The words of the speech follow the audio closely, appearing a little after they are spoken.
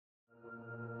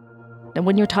And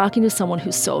when you're talking to someone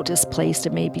who's so displaced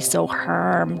and maybe so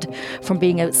harmed from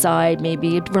being outside,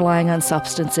 maybe relying on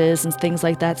substances and things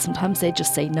like that, sometimes they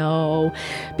just say no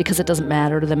because it doesn't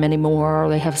matter to them anymore, or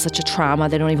they have such a trauma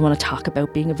they don't even want to talk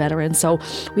about being a veteran. So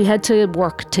we had to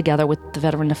work together with the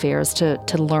Veteran Affairs to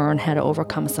learn how to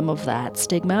overcome some of that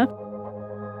stigma.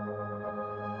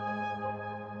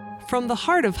 From the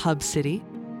heart of Hub City,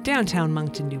 downtown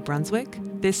Moncton, New Brunswick,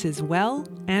 this is Well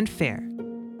and Fair.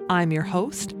 I'm your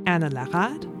host, Anna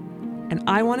Larade, and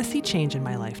I want to see change in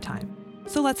my lifetime.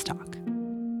 So let's talk.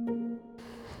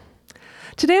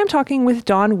 Today I'm talking with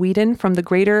Dawn Wheadon from the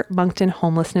Greater Moncton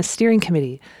Homelessness Steering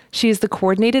Committee. She is the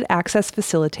Coordinated Access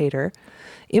Facilitator,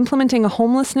 implementing a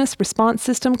homelessness response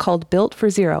system called Built for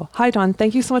Zero. Hi, Dawn.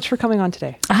 Thank you so much for coming on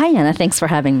today. Hi, Anna. Thanks for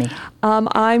having me.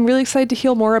 I'm really excited to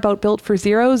hear more about Built for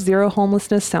Zero. Zero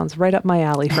homelessness sounds right up my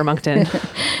alley for Moncton.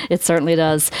 It certainly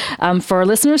does. For our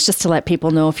listeners, just to let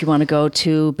people know, if you want to go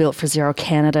to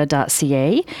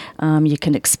builtforzerocanada.ca, you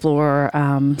can explore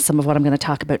some of what I'm going to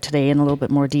talk about today in a little bit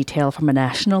more detail from a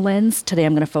national lens. Today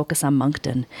I'm going to focus on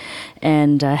Moncton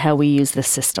and how we use this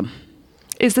system.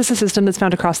 Is this a system that's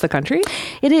found across the country?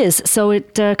 It is. So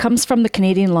it comes from the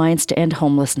Canadian Alliance to End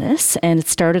Homelessness, and it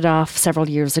started off several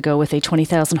years ago with a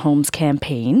 20,000 homes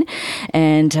campaign,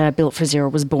 and Built for Zero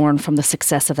was born from the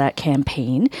success of that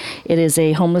campaign. It is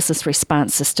a homelessness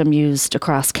response system used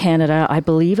across Canada. I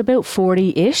believe about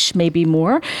 40-ish, maybe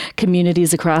more,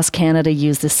 communities across Canada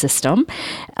use this system,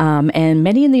 and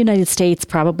many in the United States,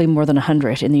 probably more than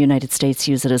 100 in the United States,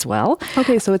 use it as well.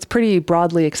 Okay, so it's pretty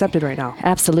broadly accepted right now.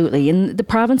 Absolutely. In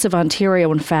the province of Ontario,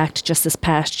 in fact, just this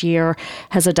past year,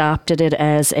 has adopted it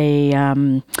as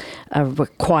a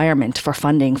requirement for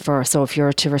funding for. So if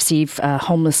you're to receive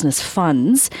homelessness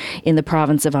funds in the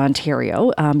province of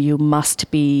Ontario, you must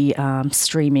be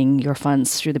streaming your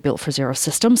funds through the Built for Zero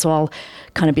system. So I'll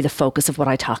kind of be the focus of what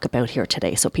I talk about here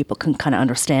today, so people can kind of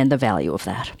understand the value of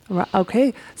that.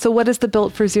 Okay. So what is the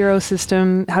Built for Zero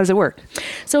system? How does it work?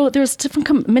 So there's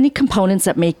many components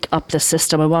that make up the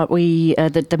system, and what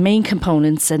the main components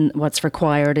and what's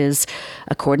required is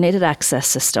a coordinated access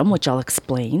system, which I'll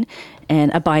explain,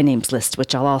 and a by names list,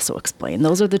 which I'll also explain.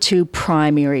 Those are the two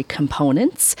primary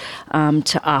components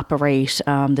to operate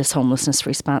this homelessness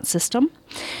response system.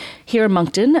 Here in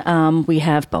Moncton, we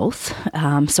have both.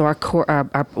 So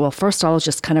well, first I'll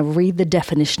just kind of read the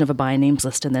definition of a by names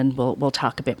list, and then we'll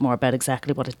talk a bit more about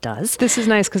exactly what it does. This is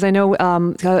nice because I know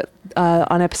on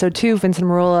episode 2, Vincent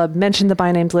Marola mentioned the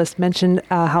by names list, mentioned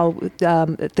how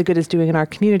the good is doing in our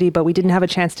community, but we didn't have a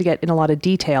chance to get in a lot of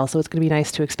detail, so it's going to be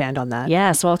nice to expand on that.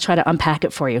 Yeah, so I'll try to unpack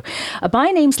it for you. A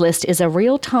by names list is a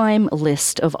real-time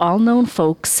list of all known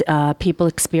folks, people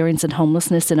experiencing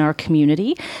homelessness in our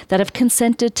community that have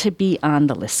consented to be on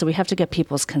the list. So we have to get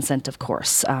people's consent, of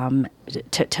course,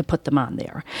 to put them on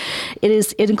there.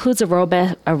 It includes a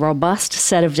robust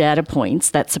set of data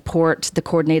points that support the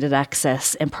coordinated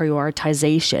access and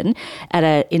prioritization at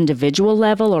an individual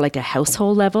level or like a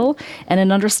household level, and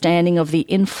an understanding of the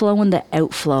inflow and the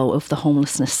outflow of the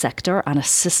homelessness sector on a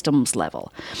systems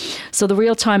level. So the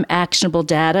real-time actionable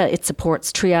data, it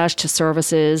supports triage to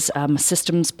services,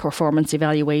 systems performance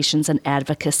evaluations, and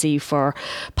advocacy for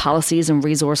policies and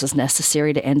resources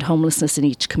necessary to end homelessness in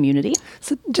each community.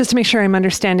 So just to make sure I'm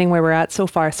understanding where we're at so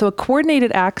far. So a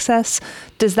coordinated access,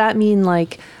 does that mean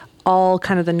like all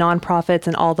kind of the nonprofits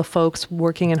and all the folks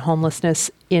working in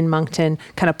homelessness in Moncton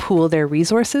kind of pool their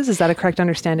resources? Is that a correct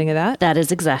understanding of that? That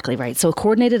is exactly right. So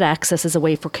coordinated access is a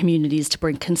way for communities to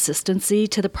bring consistency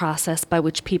to the process by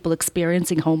which people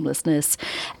experiencing homelessness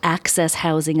access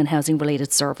housing and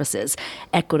housing-related services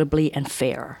equitably and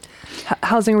fair.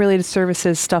 Housing-related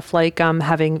services, stuff like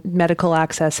having medical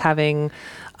access, having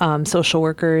social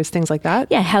workers, things like that?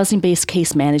 Yeah, housing-based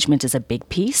case management is a big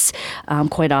piece.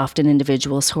 Quite often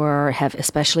individuals who have,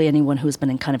 especially anyone who's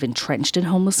been kind of entrenched in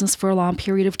homelessness for a long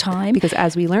period of time. Because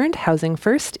as we learned, housing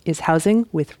first is housing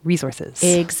with resources.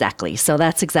 Exactly. So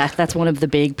that's one of the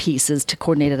big pieces to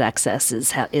coordinated access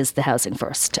is the housing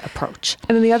first approach.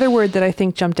 And then the other word that I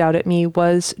think jumped out at me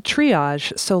was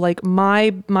triage. So like my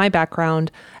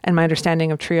background and my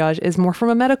understanding of triage is more from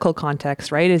a medical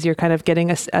context, right? Is you're kind of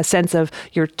getting a sense of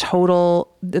your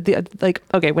total,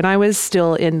 when I was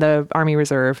still in the Army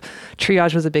Reserve,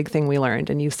 triage was a big thing we learned.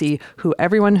 And you see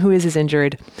everyone who is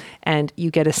injured, and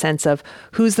you get a sense of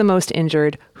who's the most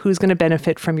injured, who's going to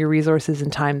benefit from your resources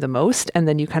and time the most, and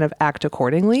then you kind of act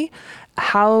accordingly.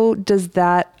 How does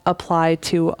that apply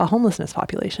to a homelessness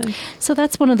population? So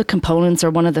that's one of the components,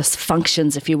 or one of the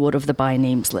functions, if you would, of the by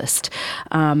names list.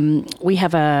 We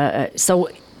have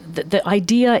the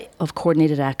idea of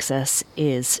coordinated access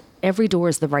is every door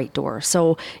is the right door.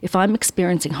 So if I'm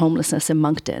experiencing homelessness in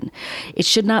Moncton, it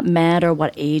should not matter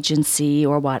what agency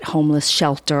or what homeless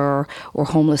shelter or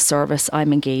homeless service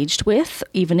I'm engaged with,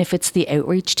 even if it's the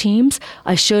outreach teams,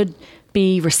 I should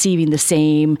be receiving the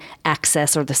same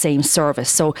access or the same service.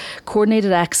 So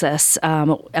coordinated access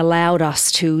allowed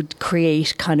us to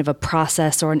create kind of a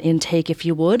process or an intake, if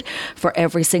you would, for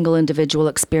every single individual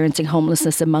experiencing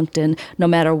homelessness in Moncton, no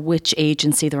matter which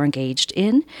agency they're engaged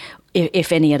in.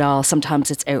 If any at all.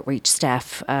 Sometimes it's outreach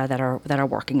staff that are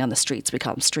working on the streets. We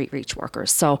call them street reach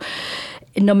workers. So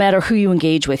no matter who you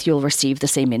engage with, you'll receive the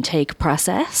same intake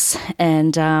process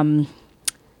and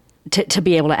to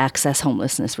be able to access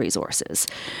homelessness resources.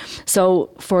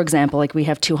 So, for example, like we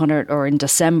have 200, or in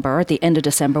December, at the end of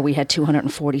December, we had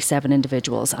 247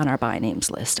 individuals on our by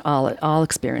names list, all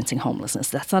experiencing homelessness.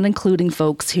 That's not including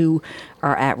folks who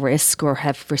are at risk or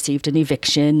have received an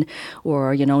eviction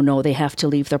or, know they have to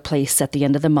leave their place at the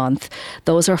end of the month.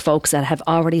 Those are folks that have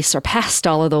already surpassed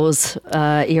all of those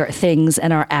things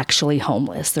and are actually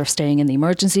homeless. They're staying in the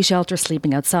emergency shelter,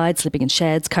 sleeping outside, sleeping in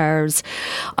sheds, cars,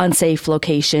 unsafe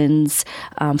locations,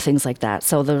 things like that.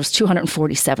 So there's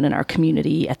 247 in our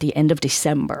community at the end of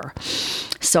December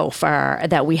so far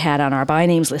that we had on our by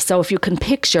names list. So if you can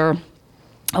picture,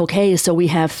 okay, so we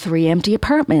have 3 empty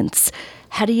apartments.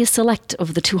 How do you select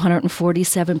of the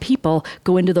 247 people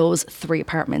go into those 3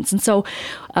 apartments? And so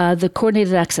the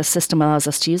coordinated access system allows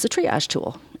us to use a triage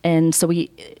tool. And so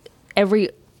every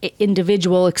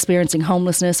individual experiencing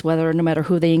homelessness, no matter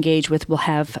who they engage with, will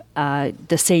have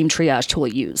the same triage tool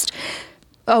used.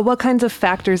 What kinds of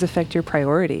factors affect your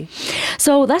priority?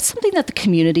 So that's something that the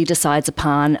community decides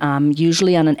upon,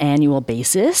 usually on an annual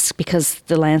basis, because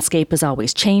the landscape is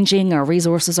always changing, our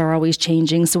resources are always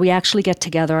changing. So we actually get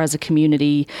together as a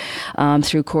community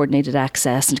through coordinated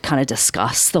access and kind of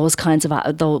discuss those kinds of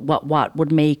what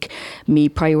would make me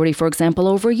priority, for example,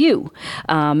 over you.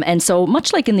 And so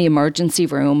much like in the emergency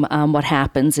room, what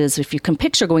happens is if you can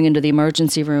picture going into the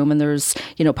emergency room and there's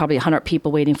probably 100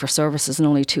 people waiting for services and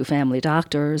only 2 family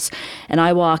doctors. And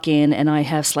I walk in and I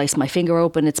have sliced my finger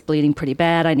open. It's bleeding pretty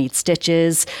bad. I need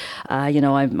stitches. I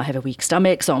have a weak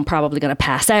stomach, so I'm probably going to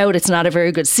pass out. It's not a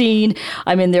very good scene.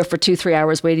 I'm in there for 2-3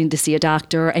 hours waiting to see a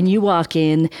doctor. And you walk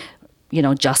in,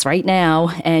 just right now,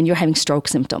 and you're having stroke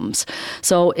symptoms.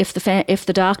 So if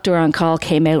the doctor on call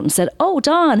came out and said, "Oh,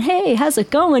 Dawn, hey, how's it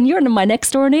going? You're my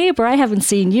next door neighbor. I haven't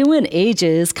seen you in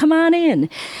ages. Come on in,"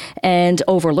 and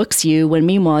overlooks you when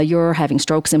meanwhile you're having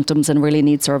stroke symptoms and really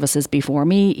need services before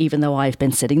me, even though I've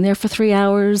been sitting there for 3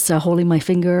 hours, holding my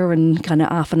finger and kind of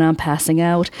off and on passing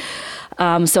out.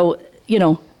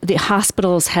 The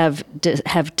hospitals use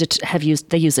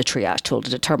a triage tool to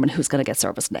determine who's going to get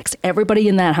service next. Everybody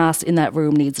in that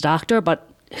room needs a doctor, but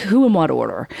who in what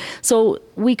order? So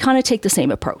we kind of take the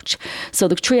same approach. So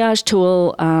the triage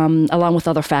tool, along with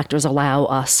other factors, allow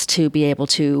us to be able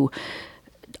to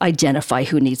identify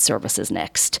who needs services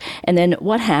next. And then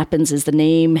what happens is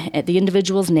the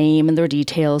individual's name and their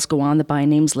details go on the by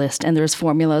names list, and there's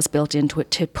formulas built into it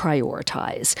to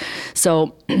prioritize.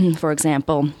 So, for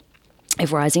example,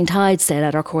 if Rising Tide said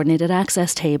at our coordinated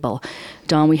access table,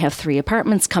 "Dawn, we have 3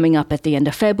 apartments coming up at the end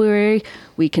of February.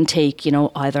 We can take,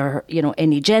 either,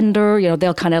 any gender."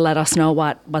 They'll kind of let us know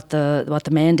what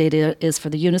the mandate is for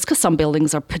the units, because some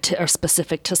buildings are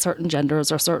specific to certain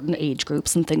genders or certain age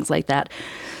groups and things like that.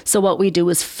 So what we do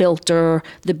is filter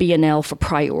the B&L for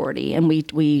priority, and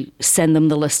we send them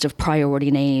the list of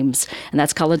priority names, and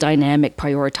that's called a dynamic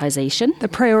prioritization. The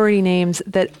priority names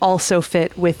that also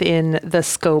fit within the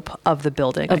scope of the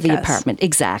building, of the apartment.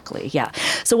 Exactly, yeah.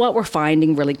 So what we're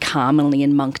finding really commonly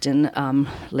in Moncton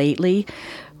lately,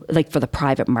 like for the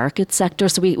private market sector,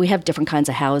 so we have different kinds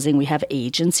of housing. We have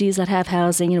agencies that have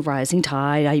housing, Rising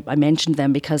Tide. I mentioned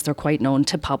them because they're quite known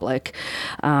to public,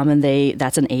 and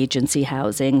that's an agency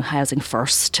housing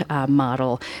first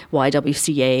model.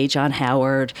 YWCA, John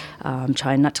Howard.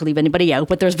 Trying not to leave anybody out,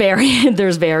 but there's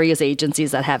various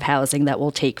agencies that have housing that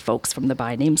will take folks from the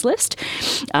by names list.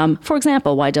 For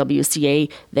example, YWCA,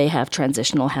 they have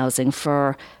transitional housing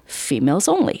for females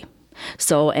only.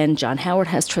 So, and John Howard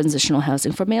has transitional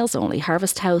housing for males only.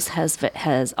 Harvest House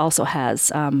also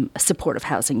has supportive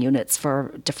housing units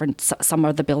for different. Some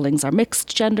of the buildings are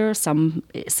mixed gender.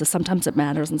 Sometimes it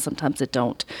matters and sometimes it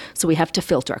don't. So we have to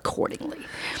filter accordingly.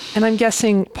 And I'm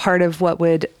guessing part of what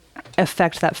would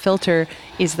affect that filter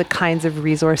is the kinds of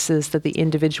resources that the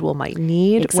individual might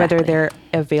need, Exactly. whether they're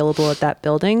available at that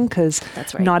building, because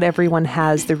That's right. not everyone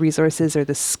has the resources or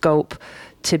the scope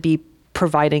to be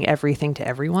providing everything to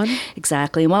everyone.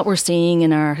 Exactly. And what we're seeing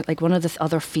in our, like one of the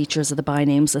other features of the by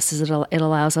names list is it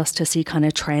allows us to see kind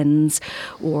of trends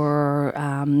or,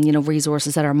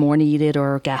 resources that are more needed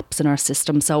or gaps in our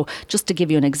system. So just to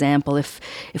give you an example, if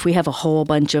we have a whole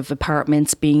bunch of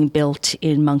apartments being built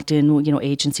in Moncton,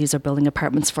 agencies are building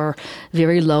apartments for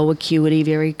very low acuity,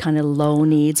 very kind of low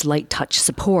needs, light touch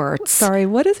supports. Sorry,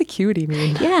 what does acuity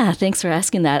mean? Yeah, thanks for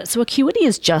asking that. So acuity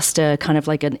is just a kind of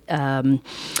like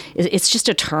it's just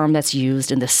a term that's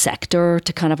used in the sector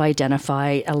to kind of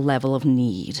identify a level of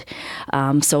need.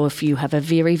 So if you have a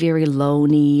very, very low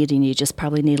need and you just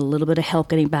probably need a little bit of help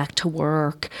getting back to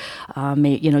work,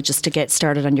 just to get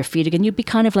started on your feet again, you'd be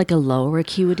kind of like a lower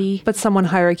acuity. But someone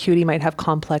higher acuity might have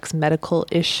complex medical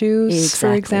issues, Exactly.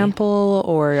 for example,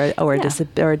 or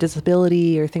a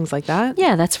disability or things like that.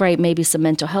 Yeah, that's right. Maybe some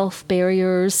mental health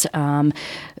barriers,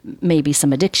 maybe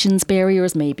some addictions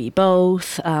barriers, maybe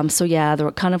both.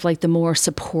 They're kind of like the more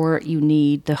support you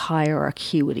need, the higher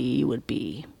acuity you would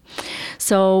be.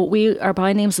 So our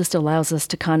by names list allows us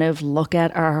to kind of look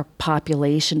at our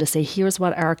population to say, here's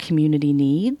what our community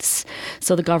needs.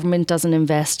 So the government doesn't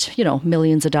invest,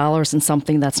 millions of dollars in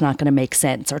something that's not going to make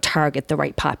sense or target the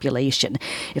right population.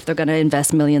 If they're going to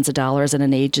invest millions of dollars in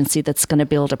an agency that's going to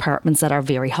build apartments that are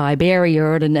very high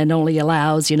barriered and only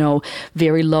allows,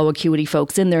 very low acuity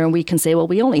folks in there, and we can say, well,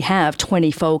 we only have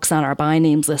 20 folks on our by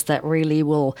names list that really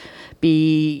will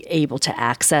be able to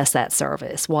access that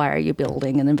service. Why are you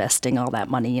building and investing all that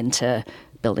money into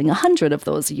building 100 of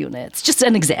those units? Just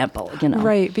an example,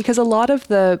 Right, because a lot of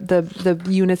the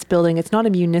units building, it's not a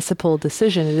municipal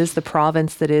decision. It is the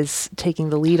province that is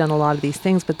taking the lead on a lot of these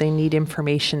things, but they need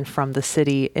information from the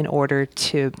city in order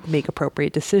to make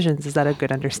appropriate decisions. Is that a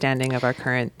good understanding of our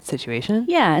current situation?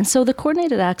 Yeah, and so the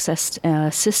coordinated access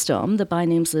system, the by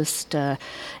names list,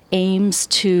 aims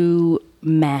to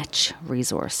match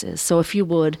resources. So if you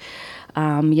would,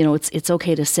 it's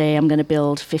okay to say I'm going to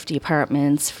build 50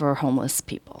 apartments for homeless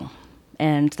people.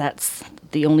 And that's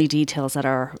the only details that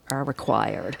are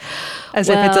required. As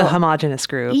if it's a homogenous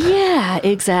group. Yeah,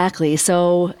 exactly.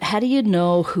 So how do you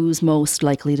know who's most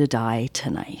likely to die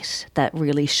tonight that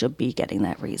really should be getting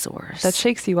that resource? That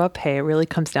shakes you up, hey. It really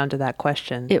comes down to that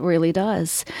question. It really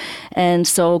does. And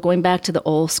so going back to the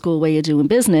old school way of doing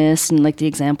business, and like the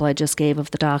example I just gave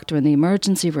of the doctor in the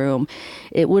emergency room,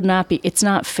 it's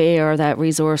not fair that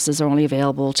resources are only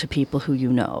available to people who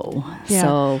you know.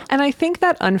 Yeah. And I think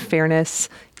that unfairness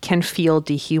can feel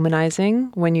dehumanizing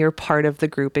when you're part of the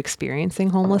group experiencing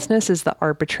homelessness, is the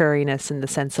arbitrariness and the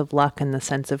sense of luck and the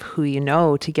sense of who you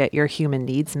know to get your human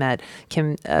needs met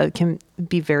can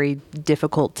be very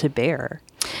difficult to bear.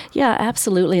 Yeah,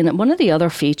 absolutely. And one of the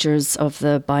other features of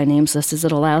the by names list is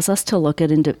it allows us to look at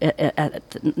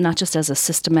not just as a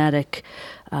systematic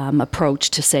approach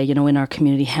to say, in our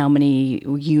community, how many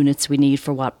units we need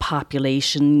for what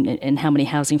population and how many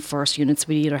housing first units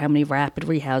we need or how many rapid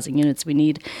rehousing units we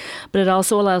need. But it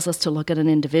also allows us to look at an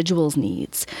individual's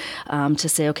needs to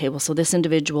say, okay, well, so this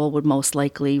individual would most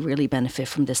likely really benefit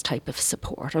from this type of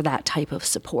support or that type of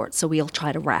support. So we'll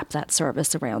try to wrap that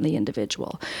service around the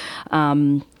individual.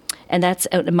 And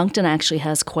Moncton actually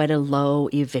has quite a low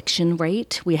eviction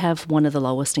rate. We have one of the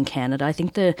lowest in Canada. I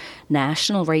think the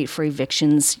national rate for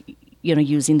evictions,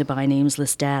 using the by names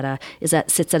list data,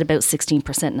 sits at about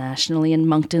 16% nationally, and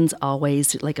Moncton's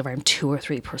always like around 2 or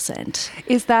 3%.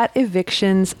 Is that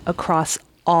evictions across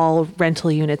all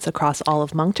rental units across all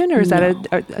of Moncton, or is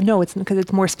that no? It's because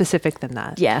it's more specific than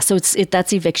that. Yeah, so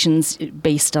that's evictions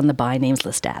based on the by names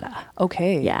list data.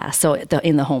 Okay. Yeah, so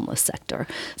in the homeless sector.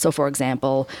 So for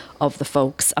example, of the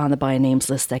folks on the by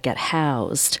names list that get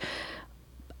housed,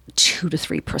 2 to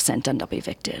 3% end up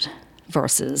evicted,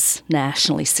 versus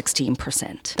nationally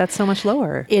 16%. That's so much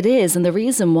lower. It is, and the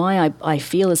reason why I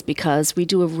feel is because we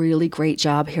do a really great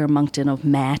job here in Moncton of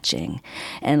matching,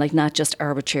 and like not just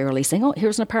arbitrarily saying, oh,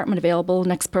 here's an apartment available,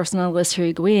 next person on the list, here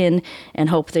you go in, and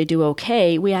hope they do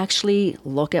okay. We actually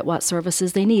look at what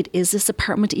services they need. Is this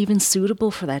apartment even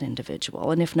suitable for that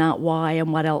individual? And if not, why,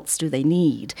 and what else do they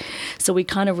need? So we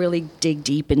kind of really dig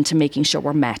deep into making sure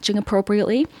we're matching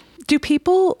appropriately. Do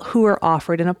people who are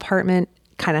offered an apartment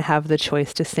kind of have the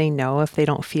choice to say no if they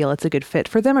don't feel it's a good fit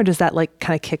for them, or does that like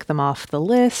kind of kick them off the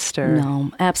list? Or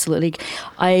no, absolutely.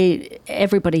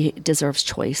 Everybody deserves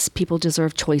choice. People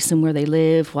deserve choice in where they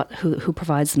live, who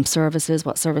provides them services,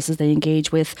 what services they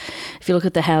engage with. If you look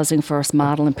at the Housing First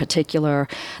model in particular,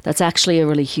 that's actually a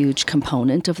really huge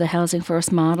component of the Housing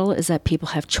First model, is that people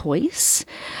have choice.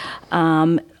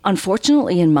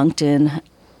 Unfortunately, in Moncton,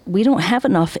 we don't have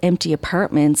enough empty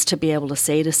apartments to be able to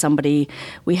say to somebody,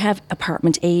 we have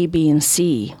apartment A, B, and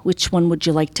C. Which one would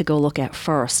you like to go look at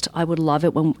first? I would love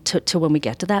it when we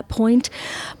get to that point,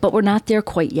 but we're not there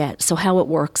quite yet. So how it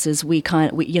works is we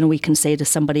can say to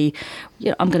somebody,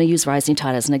 I'm going to use Rising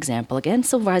Tide as an example again.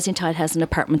 So Rising Tide has an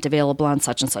apartment available on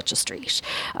such and such a street.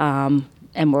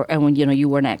 And when you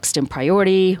were next in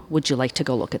priority, would you like to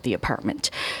go look at the apartment?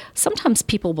 Sometimes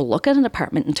people will look at an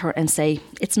apartment and say,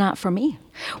 it's not for me.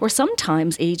 Or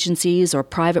sometimes agencies or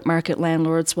private market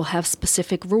landlords will have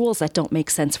specific rules that don't make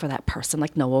sense for that person,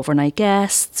 like no overnight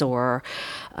guests or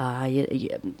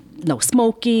no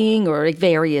smoking, or like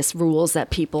various rules that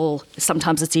people,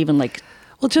 sometimes it's even like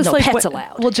no pets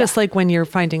allowed. Well, just like when you're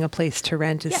finding a place to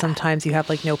rent, is sometimes you have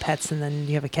like no pets and then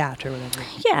you have a cat or whatever.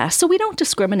 Yeah, so we don't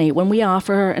discriminate when we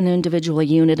offer an individual a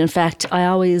unit. In fact, I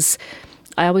always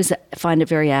find it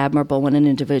very admirable when an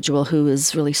individual who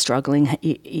is really struggling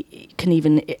can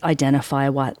even identify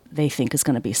what they think is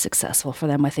going to be successful for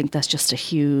them. I think that's just a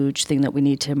huge thing that we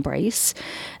need to embrace.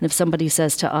 And if somebody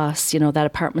says to us, that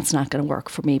apartment's not going to work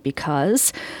for me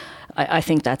because, I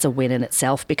think that's a win in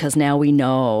itself, because now we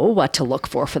know what to look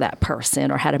for that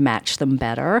person or how to match them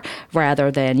better,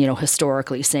 rather than,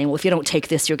 historically saying, well, if you don't take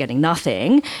this, you're getting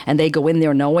nothing. And they go in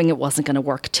there knowing it wasn't going to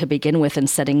work to begin with and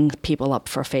setting people up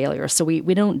for failure. So we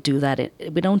don't do that.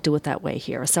 We don't do it that way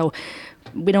here. So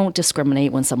we don't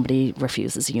discriminate when somebody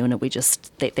refuses a unit. We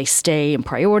just, they stay in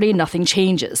priority. Nothing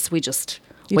changes. We just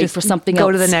wait for something else.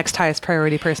 Go to the next highest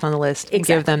priority person on the list and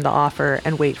give them the offer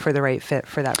and wait for the right fit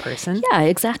for that person. Yeah,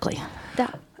 exactly.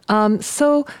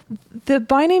 So the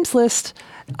by names list,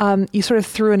 you sort of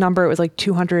threw a number. It was like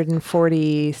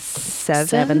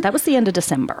 247. That was the end of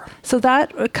December. So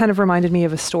that kind of reminded me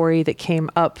of a story that came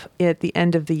up at the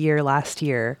end of the year last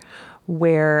year,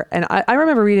 where, and I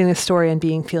remember reading this story and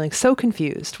feeling so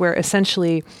confused, where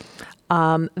essentially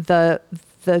the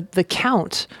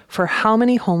count for how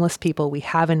many homeless people we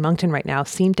have in Moncton right now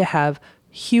seemed to have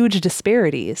huge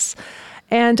disparities.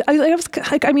 And I was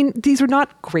like, these were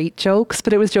not great jokes,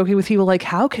 but it was joking with people like,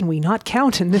 how can we not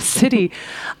count in this city?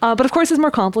 But of course, it's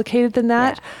more complicated than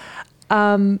that.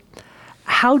 Yeah.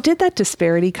 How did that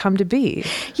disparity come to be?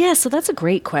 Yeah, so that's a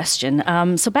great question.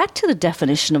 So back to the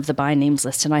definition of the by names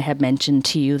list, and I had mentioned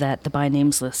to you that the by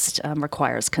names list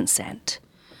requires consent.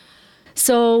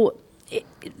 So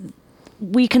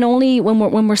we can only,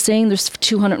 when we're saying there's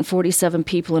 247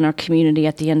 people in our community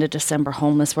at the end of December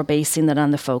homeless, we're basing that on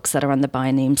the folks that are on the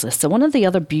by names list. So one of the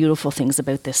other beautiful things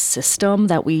about this system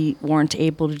that we weren't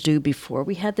able to do before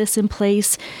we had this in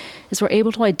place is we're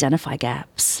able to identify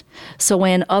gaps. So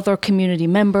when other community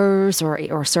members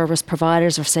or service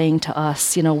providers are saying to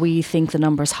us, we think the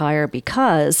number's higher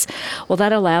because, well,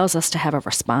 that allows us to have a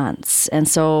response. And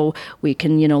so we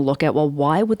can, look at, well,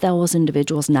 why would those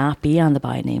individuals not be on the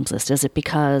by names list? Is it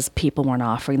because people weren't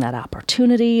offering that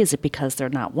opportunity? Is it because they're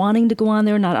not wanting to go on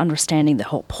there, not understanding the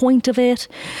whole point of it,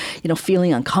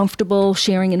 feeling uncomfortable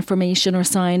sharing information or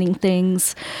signing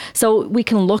things? So we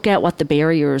can look at what the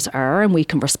barriers are and we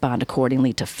can respond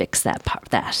accordingly to fix that.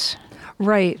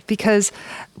 Right, because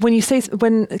when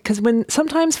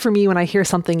sometimes for me, when I hear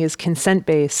something is consent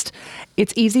based,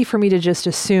 it's easy for me to just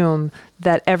assume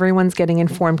that everyone's getting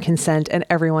informed consent and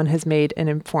everyone has made an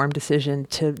informed decision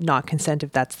to not consent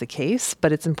if that's the case.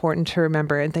 But it's important to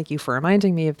remember, and thank you for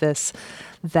reminding me of this,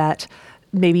 that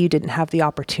maybe you didn't have the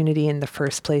opportunity in the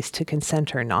first place to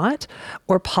consent or not,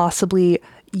 or possibly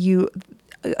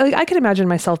I could imagine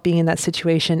myself being in that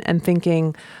situation and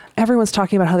thinking, everyone's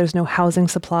talking about how there's no housing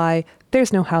supply.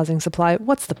 There's no housing supply.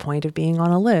 What's the point of being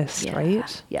on a list,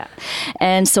 right? Yeah.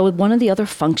 And so one of the other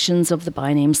functions of the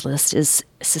by names list is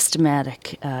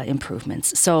systematic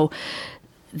improvements. So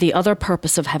the other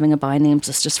purpose of having a by names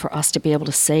list is for us to be able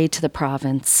to say to the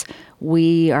province,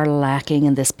 we are lacking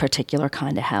in this particular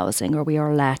kind of housing, or we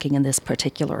are lacking in this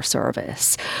particular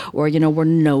service, or, we're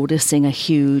noticing a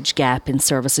huge gap in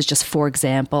services. Just for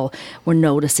example, we're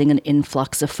noticing an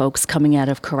influx of folks coming out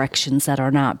of corrections that are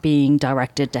not being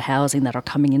directed to housing, that are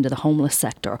coming into the homeless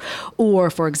sector. Or,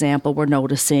 for example, we're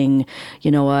noticing,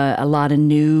 a lot of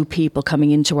new people coming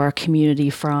into our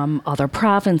community from other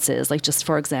provinces, like just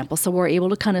for example. So we're able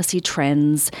to kind of see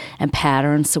trends and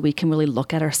patterns, so we can really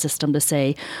look at our system to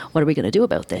say, what are we going to do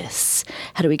about this?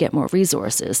 How do we get more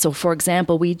resources? So, for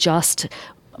example, we just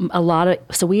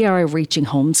So we are a Reaching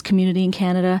Homes community in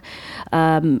Canada.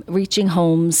 Reaching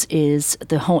Homes is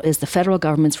the federal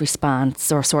government's response,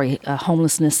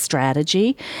 homelessness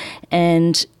strategy.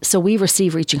 And so we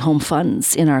receive Reaching Home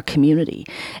funds in our community.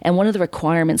 And one of the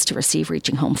requirements to receive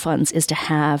Reaching Home funds is to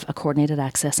have a coordinated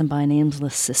access and by names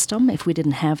list system. If we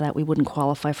didn't have that, we wouldn't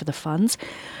qualify for the funds.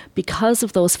 Because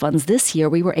of those funds this year,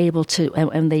 we were able to,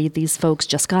 and these folks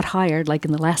just got hired, like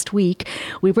in the last week,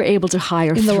 we were able to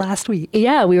hire... In the last week?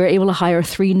 Yeah, we were able to hire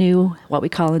 3 new, what we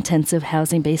call intensive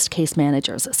housing-based case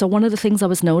managers. So one of the things I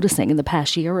was noticing in the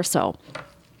past year or so,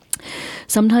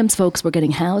 sometimes folks were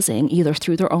getting housing either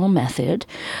through their own method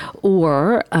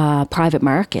or private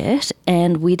market,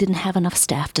 and we didn't have enough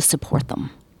staff to support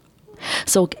them.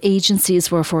 So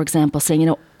agencies were, for example,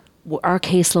 saying, our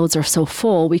caseloads are so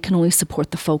full, we can only support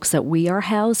the folks that we are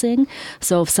housing.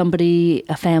 So if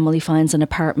a family finds an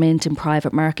apartment in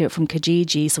private market from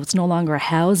Kijiji, so it's no longer a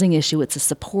housing issue, it's a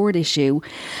support issue.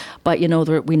 But,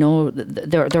 we know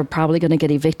they're probably going to get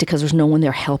evicted because there's no one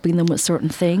there helping them with certain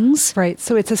things. Right.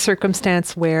 So it's a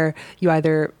circumstance where you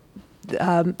either...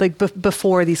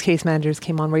 before these case managers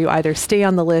came on, where you either stay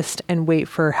on the list and wait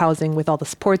for housing with all the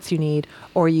supports you need,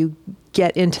 or you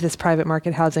get into this private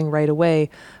market housing right away,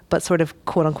 but sort of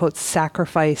quote unquote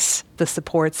sacrifice the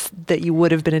supports that you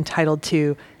would have been entitled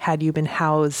to had you been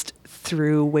housed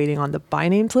through waiting on the by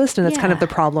names list. And that's kind of the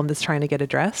problem that's trying to get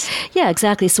addressed. Yeah,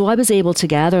 exactly. So I was able to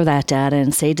gather that data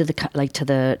and say to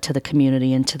the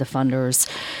community and to the funders,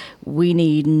 we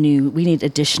need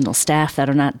additional staff that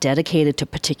are not dedicated to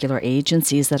particular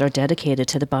agencies, that are dedicated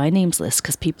to the by names list,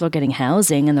 because people are getting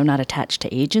housing and they're not attached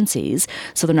to agencies,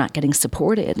 so they're not getting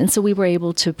supported. And so we were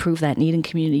able to prove that need in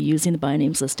community using the by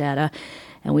names list data,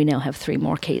 and we now have 3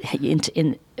 more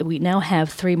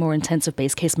intensive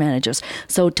based case managers.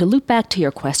 So to loop back to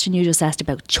your question, you just asked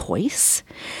about choice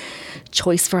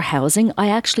for housing. I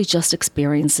actually just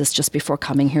experienced this just before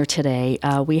coming here today.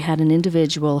 We had an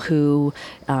individual who,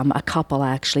 a couple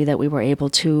actually, that we were able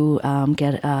to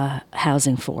get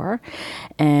housing for.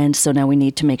 And so now we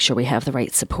need to make sure we have the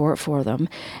right support for them.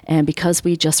 And because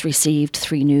we just received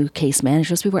 3 new case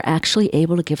managers, we were actually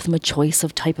able to give them a choice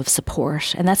of type of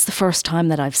support. And that's the first time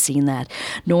that I've seen that.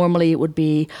 Normally it would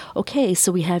be, okay,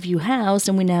 so we have you housed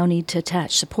and we now need to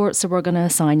attach support, so we're going to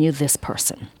assign you this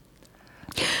person.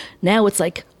 Now it's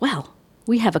like, well,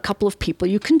 we have a couple of people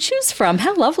you can choose from.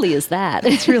 How lovely is that?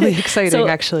 It's really exciting,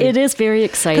 actually. It is very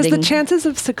exciting. Because the chances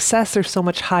of success are so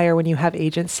much higher when you have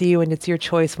agency, when it's your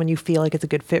choice, when you feel like it's a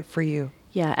good fit for you.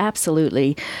 Yeah,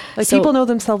 absolutely. People know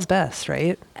themselves best,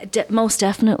 right? Most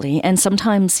definitely. And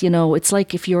sometimes, it's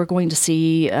like if you're going to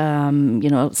see,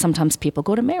 sometimes people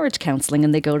go to marriage counseling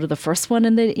and they go to the first one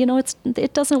and they,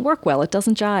 it doesn't work well. It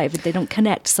doesn't jive. They don't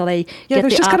connect. So they get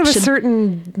there's the just option. Kind of a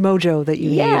certain mojo that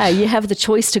you need. Yeah, you have the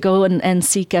choice to go and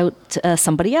seek out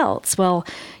somebody else. Well,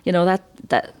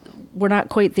 that we're not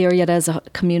quite there yet as a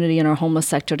community in our homeless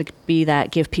sector to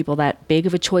give people that big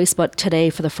of a choice. But today,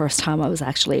 for the first time, I was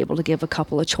actually able to give a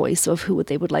couple a choice of who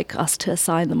they would like us to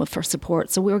assign them for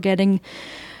support. So we're getting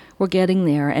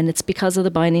there, and it's because of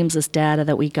the by names list data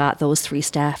that we got those 3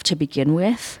 staff to begin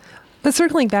with. But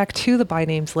circling back to the by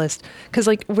names list, because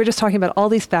we're just talking about all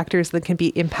these factors that can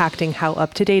be impacting how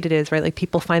up to date it is, right? Like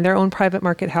people find their own private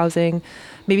market housing.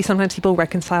 Maybe sometimes people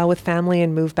reconcile with family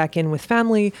and move back in with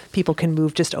family. People can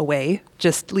move just away,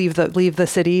 just leave the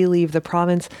city, leave the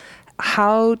province.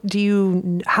 How do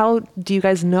you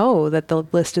guys know that the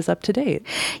list is up to date?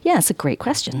 Yeah, it's a great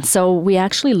question. So we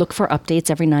actually look for updates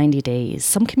every 90 days.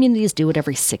 Some communities do it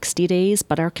every 60 days,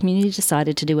 but our community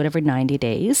decided to do it every 90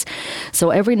 days. So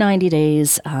every 90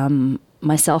 days,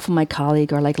 myself and my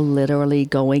colleague are literally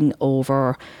going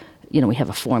over. We have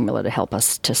a formula to help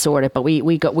us to sort it, but we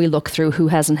look through who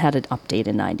hasn't had an update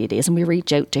in 90 days, and we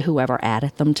reach out to whoever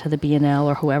added them to the BNL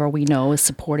or whoever we know is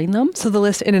supporting them. So the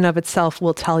list in and of itself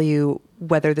will tell you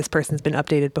whether this person's been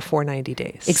updated before 90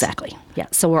 days. Exactly. Yeah.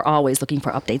 So we're always looking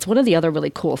for updates. One of the other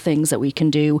really cool things that we can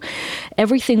do,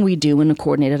 everything we do in a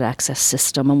coordinated access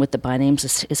system and with the by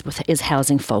names is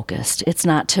housing focused. It's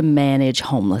not to manage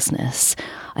homelessness.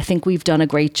 I think we've done a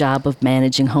great job of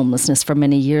managing homelessness for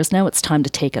many years now. It's time to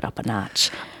take it up a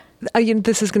notch.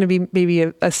 This is going to be maybe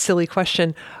a silly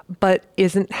question, but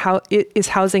is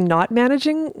housing not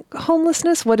managing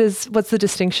homelessness? What's the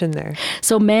distinction there?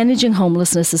 So managing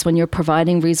homelessness is when you're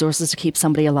providing resources to keep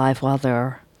somebody alive while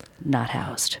they're not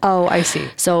housed. Oh, I see.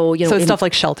 So it's stuff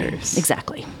like shelters.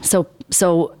 Exactly.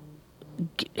 So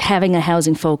having a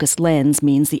housing focused lens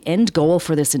means the end goal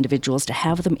for this individual is to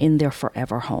have them in their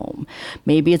forever home.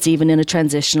 Maybe it's even in a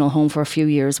transitional home for a few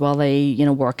years while they,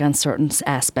 work on certain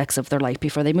aspects of their life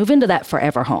before they move into that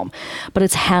forever home. But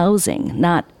it's housing,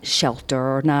 not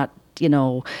shelter, or not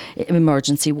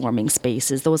emergency warming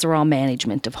spaces. Those are all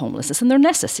management of homelessness, and they're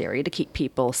necessary to keep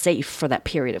people safe for that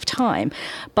period of time.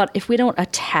 But if we don't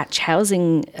attach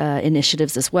housing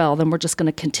initiatives as well, then we're just going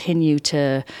to continue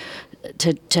to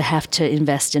have to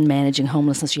invest in managing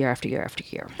homelessness year after year after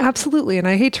year. Absolutely. And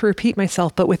I hate to repeat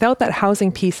myself, but without that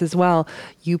housing piece as well,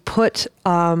 you put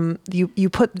the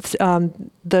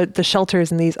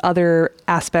shelters and these other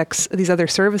aspects, these other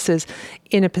services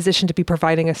in a position to be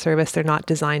providing a service they're not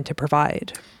designed to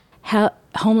provide.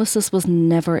 Homelessness was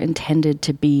never intended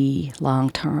to be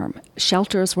long-term.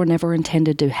 Shelters were never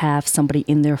intended to have somebody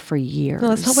in there for years. No,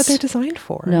 that's not what they're designed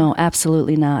for. No,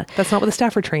 absolutely not. That's not what the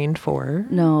staff are trained for.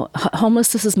 No,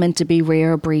 homelessness is meant to be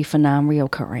rare, brief, and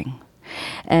non-reoccurring.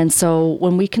 And so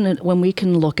when we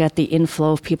can look at the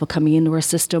inflow of people coming into our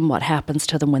system, what happens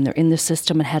to them when they're in the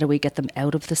system, and how do we get them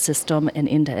out of the system and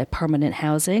into permanent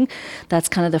housing, that's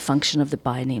kind of the function of the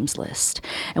by names list.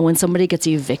 And when somebody gets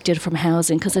evicted from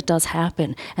housing, because it does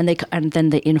happen, and then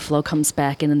the inflow comes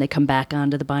back in and they come back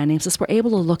onto the by names list, we're able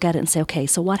to look at it and say, okay,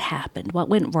 so what happened? What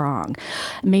went wrong?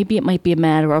 Maybe it might be a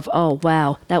matter of, oh,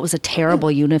 wow, that was a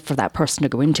terrible unit for that person to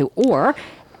go into. Or,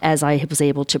 as I was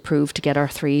able to prove to get our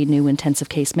 3 new intensive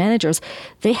case managers,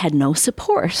 they had no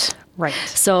support. Right.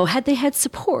 So had they had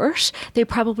support, they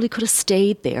probably could have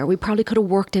stayed there. We probably could have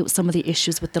worked out some of the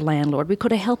issues with the landlord. We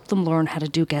could have helped them learn how to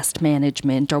do guest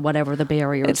management or whatever the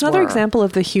barriers were. It's another example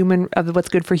of of what's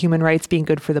good for human rights being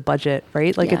good for the budget,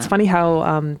 right? Like, It's funny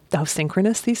how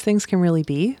synchronous these things can really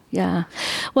be. Yeah.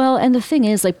 Well, and the thing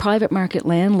is, like, private market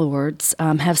landlords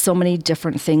have so many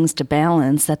different things to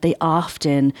balance that they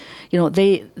often,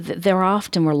 they're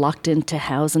often reluctant to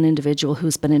house an individual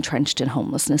who's been entrenched in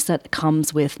homelessness. That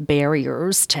comes with barriers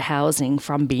to housing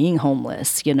from being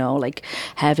homeless, like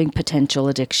having potential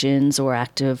addictions or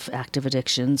active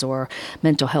addictions or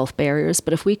mental health barriers.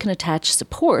 But if we can attach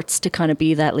supports to kind of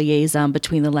be that liaison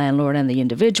between the landlord and the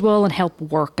individual and help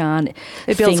work on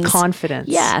it builds confidence.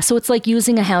 Yeah. So it's like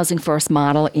using a housing first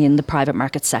model in the private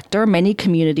market sector. Many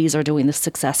communities are doing this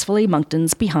successfully.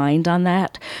 Moncton's behind on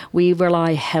that. We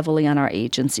rely heavily on our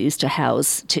agencies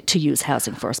to use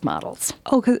housing first models.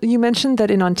 Oh, 'cause you mentioned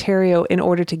that in Ontario, in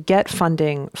order to get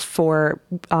funding for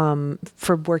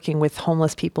working with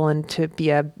homeless people and to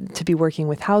be working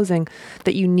with housing,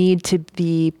 that you need to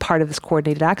be part of this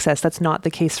coordinated access. That's not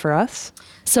the case for us.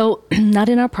 So not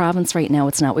in our province right now.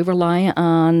 It's not. We rely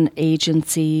on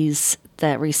agencies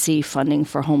that receive funding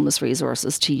for homeless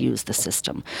resources to use the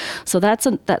system. So that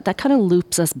kind of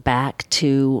loops us back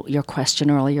to your question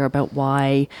earlier about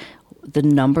why the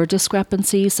number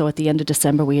discrepancy. So at the end of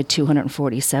December, we had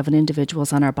 247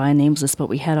 individuals on our by names list, but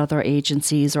we had other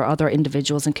agencies or other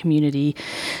individuals in community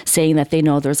saying that they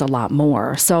know there's a lot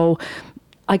more. So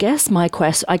I guess my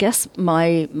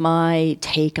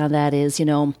take on that is,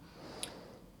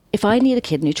 if I need a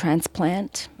kidney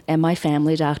transplant and my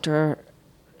family doctor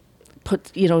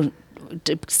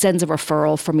sends a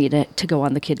referral for me to go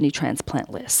on the kidney transplant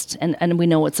list. And we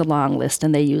know it's a long list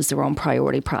and they use their own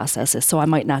priority processes. So I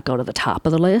might not go to the top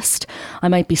of the list. I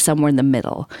might be somewhere in the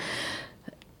middle.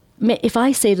 If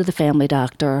I say to the family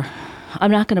doctor,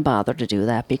 I'm not going to bother to do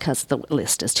that because the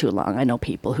list is too long. I know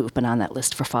people who've been on that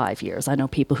list for 5 years. I know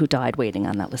people who died waiting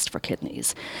on that list for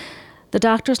kidneys. The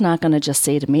doctor's not going to just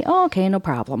say to me, oh, okay, no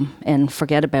problem, and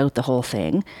forget about the whole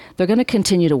thing. They're going to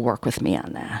continue to work with me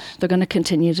on that. They're going to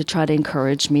continue to try to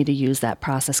encourage me to use that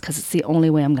process because it's the only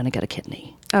way I'm going to get a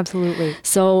kidney. Absolutely.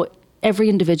 So every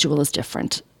individual is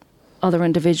different. Other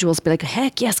individuals be like,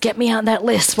 heck yes, get me on that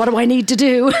list. What do I need to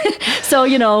do?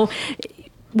 So,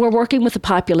 we're working with a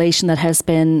population that has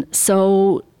been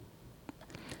so,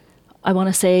 I want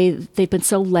to say they've been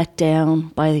so let down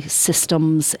by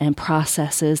systems and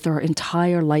processes their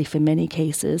entire life in many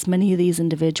cases. Many of these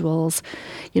individuals,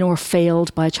 were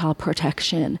failed by child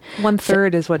protection.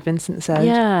 1/3 is what Vincent said.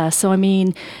 Yeah. So,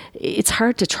 it's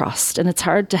hard to trust and it's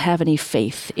hard to have any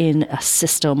faith in a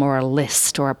system or a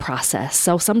list or a process.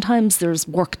 So sometimes there's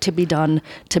work to be done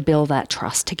to build that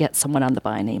trust to get someone on the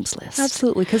by names list.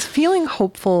 Absolutely. Because feeling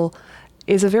hopeful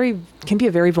can be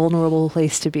a very vulnerable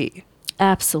place to be.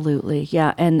 Absolutely,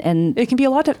 yeah, and it can be a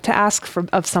lot to ask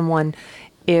of someone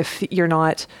if you're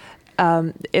not,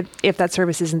 if that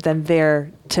service isn't then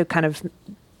there to kind of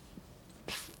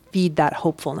feed that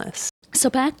hopefulness. So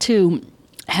back to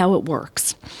how it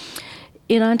works.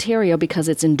 in Ontario, because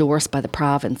it's endorsed by the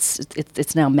province,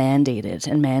 it's now mandated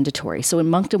and mandatory. So in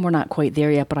Moncton, we're not quite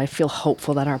there yet, but I feel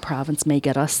hopeful that our province may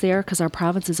get us there because our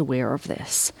province is aware of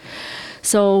this.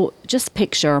 So just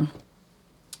picture,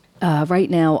 right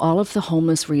now, all of the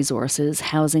homeless resources,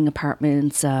 housing,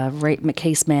 apartments,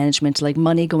 case management, like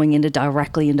money going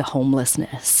directly into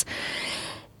homelessness.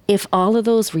 If all of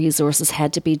those resources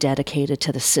had to be dedicated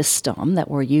to the system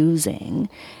that we're using,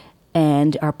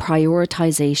 and our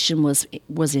prioritization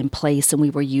was in place and we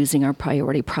were using our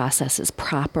priority processes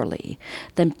properly,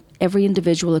 then every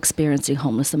individual experiencing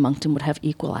homelessness in Moncton would have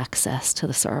equal access to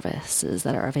the services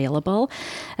that are available,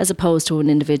 as opposed to an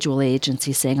individual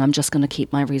agency saying, I'm just going to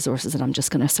keep my resources and I'm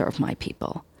just going to serve my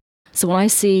people. So when I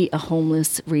see a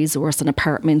homeless resource, an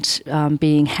apartment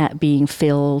being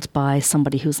filled by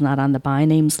somebody who's not on the by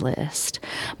names list,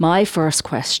 my first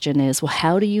question is, well,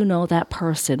 how do you know that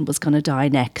person was going to die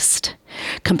next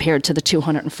compared to the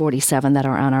 247 that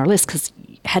are on our list? Because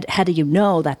how do you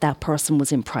know that that person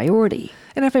was in priority?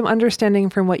 And if I'm understanding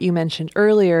from what you mentioned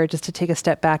earlier, just to take a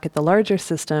step back at the larger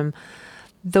system,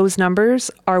 those numbers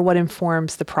are what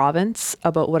informs the province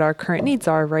about what our current needs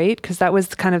are, right? Because that was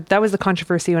the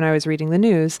controversy when I was reading the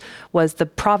news, was the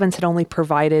province had only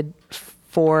provided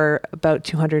for about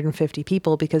 250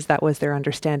 people because that was their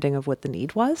understanding of what the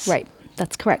need was. Right.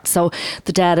 That's correct. So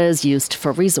the data is used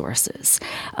for resources.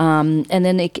 And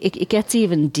then it gets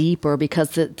even deeper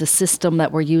because the system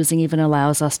that we're using even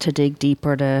allows us to dig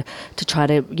deeper to try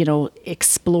to,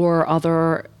 explore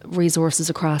other resources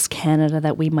across Canada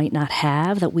that we might not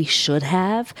have, that we should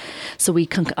have. So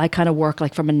I kind of work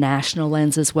like from a national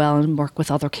lens as well, and work with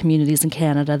other communities in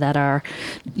Canada that are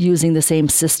using the same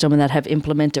system and that have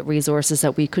implemented resources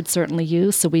that we could certainly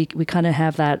use. So we kind of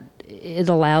have that. It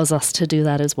allows us to do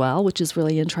that as well, which is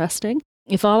really interesting.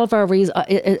 If all of our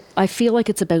I feel like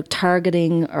it's about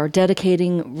targeting or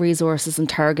dedicating resources and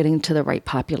targeting to the right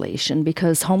population,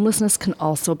 because homelessness can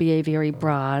also be a very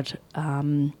broad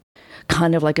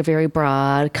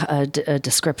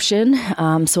description.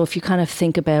 So if you kind of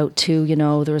think about too,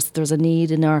 there's a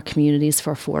need in our communities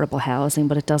for affordable housing,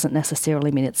 but it doesn't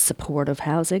necessarily mean it's supportive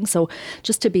housing. So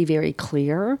just to be very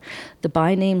clear, the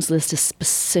by names list is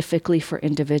specifically for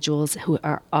individuals who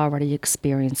are already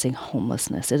experiencing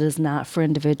homelessness. It is not for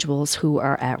individuals who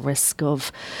are at risk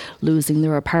of losing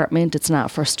their apartment. It's not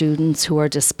for students who are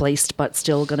displaced but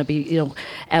still going to be,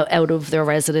 out of their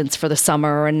residence for the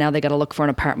summer, and now they got to look for an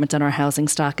apartment and our housing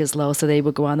stock is low, so they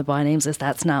would go on the by names list.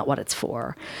 That's not what it's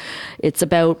for. It's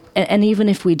about, and even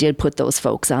if we did put those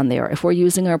folks on there, if we're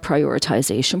using our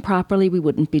prioritization properly, we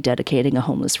wouldn't be dedicating a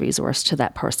homeless resource to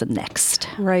that person next.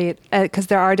 Right, because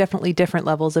there are definitely different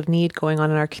levels of need going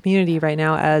on in our community right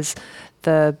now as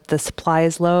the supply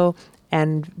is low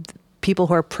and people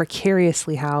who are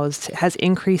precariously housed has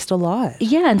increased a lot.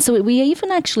 Yeah, and so we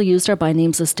even actually used our by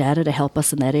names list data to help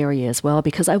us in that area as well,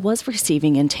 because I was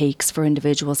receiving intakes for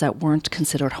individuals that weren't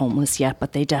considered homeless yet,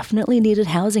 but they definitely needed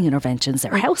housing interventions.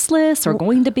 They're houseless or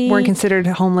going to be. Weren't considered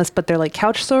homeless, but they're like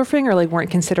couch surfing, or like weren't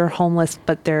considered homeless,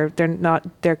 but they're not,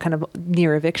 they're kind of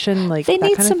near eviction, like they that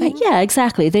need kind some, of thing? Yeah,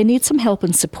 exactly. They need some help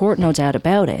and support, no doubt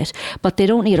about it, but they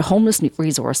don't need a homeless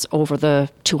resource over the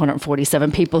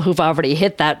 247 people who've already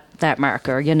hit that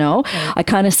marker, Right. I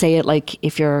kind of say it like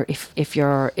if your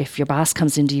boss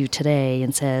comes into you today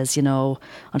and says,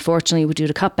 unfortunately, due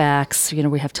to cutbacks,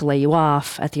 we have to lay you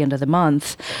off at the end of the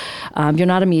month, you're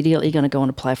not immediately going to go and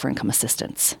apply for income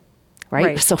assistance.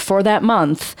 Right? So for that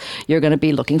month, you're going to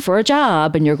be looking for a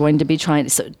job, and you're going to be trying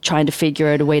to figure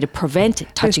out a way to prevent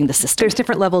touching the system. There's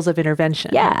different levels of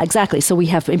intervention. Yeah, exactly. So we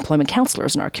have employment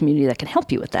counselors in our community that can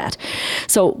help you with that.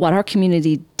 So what our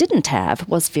community didn't have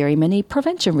was very many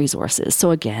prevention resources.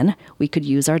 So again, we could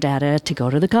use our data to go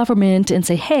to the government and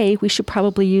say, hey, we should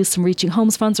probably use some Reaching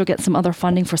Homes funds or get some other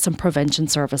funding for some prevention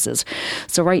services.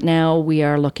 So right now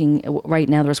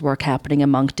there's work happening in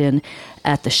Moncton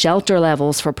at the shelter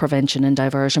levels for prevention and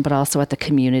diversion, but also at the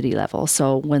community level.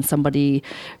 So when somebody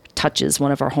touches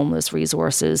one of our homeless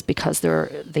resources because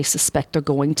they suspect they're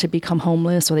going to become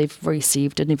homeless, or they've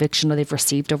received an eviction, or they've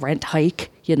received a rent hike,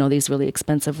 these really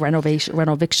expensive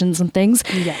renovictions and things.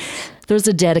 Yes. There's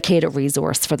a dedicated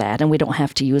resource for that, and we don't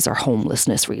have to use our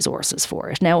homelessness resources for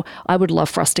it. Now, I would love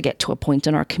for us to get to a point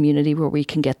in our community where we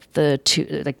can get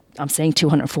I'm saying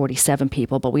 247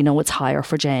 people, but we know it's higher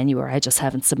for January. I just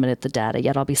haven't submitted the data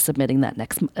yet. I'll be submitting that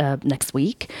next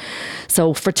week.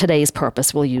 So for today's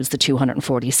purpose, we'll use the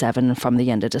 247 from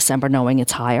the end of December, knowing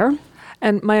it's higher.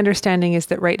 And my understanding is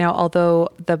that right now, although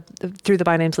through the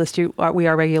by names list, we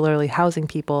are regularly housing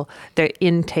people, the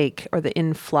intake or the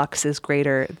influx is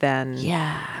greater than.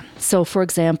 Yeah. So, for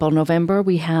example, November,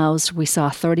 we saw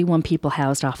 31 people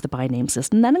housed off the by names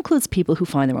list, and that includes people who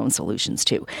find their own solutions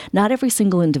too. Not every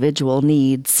single individual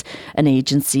needs an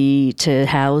agency to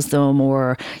house them,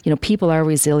 or, people are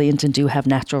resilient and do have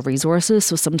natural resources.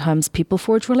 So sometimes people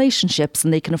forge relationships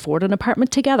and they can afford an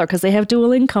apartment together because they have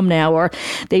dual income now, or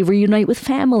they reunite with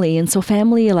family. And so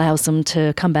family allows them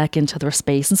to come back into their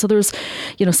space. And so there's,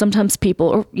 sometimes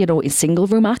people, or, single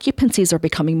room occupancies are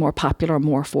becoming more popular,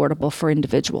 more affordable for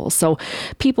individuals. So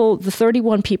the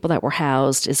 31 people that were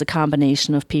housed is a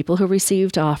combination of people who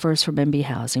received offers from MB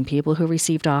Housing, people who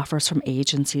received offers from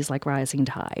agencies like Rising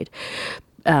Tide,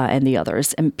 and the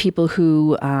others, and people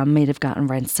who may have gotten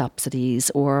rent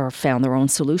subsidies or found their own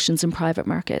solutions in private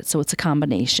market. So it's a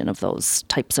combination of those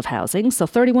types of housing. So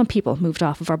 31 people moved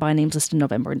off of our by names list in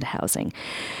November into housing.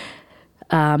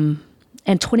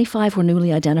 And 25 were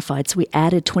newly identified. So we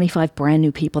added 25 brand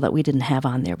new people that we didn't have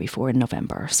on there before in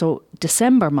November. So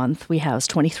December month, we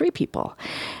housed 23 people.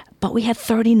 But we had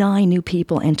 39 new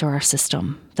people enter our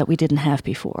system that we didn't have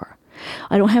before.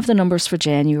 I don't have the numbers for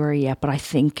January yet, but I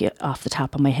think off the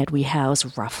top of my head, we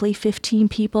housed roughly 15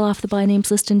 people off the by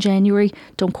names list in January.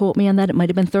 Don't quote me on that. It might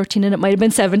have been 13 and it might have been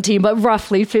 17, but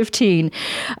roughly 15.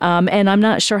 And I'm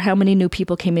not sure how many new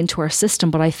people came into our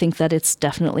system, but I think that it's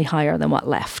definitely higher than what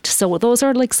left. So those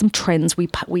are like some trends we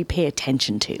pay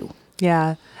attention to.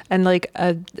 Yeah. And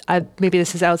maybe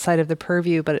this is outside of the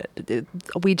purview, but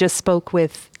we just spoke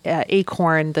with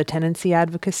Acorn, the tenancy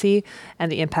advocacy,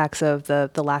 and the impacts of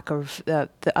the lack of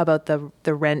about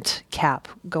the rent cap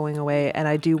going away. And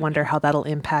I do wonder how that'll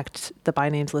impact the by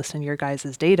names list and your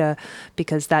guys' data,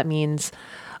 because that means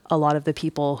a lot of the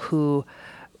people who,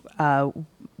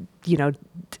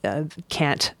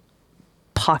 can't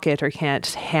pocket or can't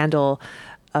handle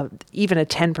even a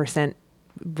 10%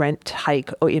 rent hike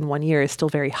in 1 year is still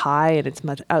very high, and it's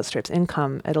much outstrips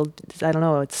income. I don't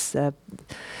know. It's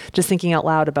just thinking out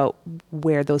loud about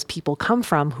where those people come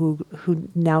from who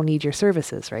now need your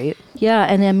services, right? Yeah,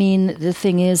 and I mean, the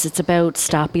thing is, it's about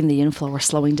stopping the inflow or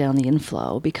slowing down the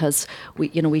inflow, because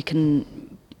we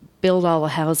can build all the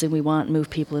housing we want, move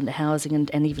people into housing,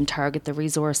 and even target the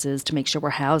resources to make sure we're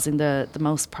housing the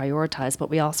most prioritized. But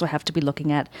we also have to be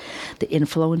looking at the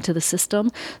inflow into the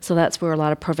system. So that's where a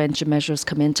lot of prevention measures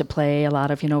come into play. A lot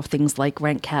of, things like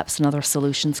rent caps and other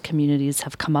solutions communities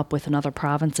have come up with in other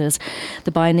provinces.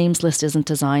 The by names list isn't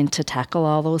designed to tackle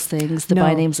all those things. The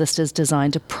by names list is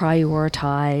designed to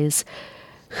prioritize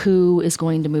who is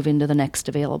going to move into the next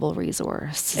available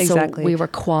resource. Exactly. So we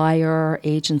require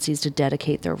agencies to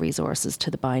dedicate their resources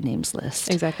to the by names list.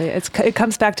 Exactly. It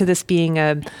comes back to this being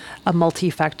a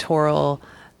multifactorial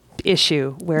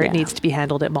issue where it needs to be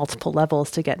handled at multiple levels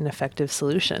to get an effective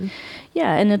solution.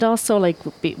 Yeah, and it also,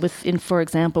 for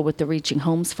example, with the Reaching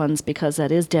Homes funds, because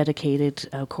that is dedicated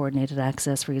coordinated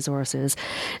access resources,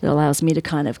 it allows me to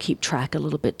kind of keep track a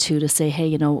little bit too, to say,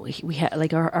 hey, we have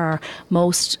our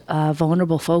most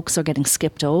vulnerable folks are getting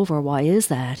skipped over. Why is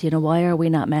that? Why are we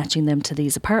not matching them to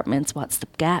these apartments? What's the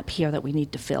gap here that we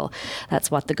need to fill? That's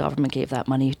what the government gave that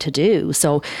money to do.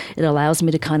 So it allows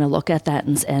me to kind of look at that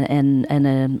and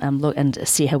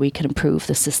see how we can improve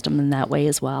the system in that way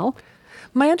as well.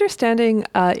 My understanding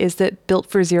is that Built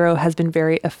for Zero has been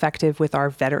very effective with our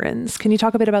veterans. Can you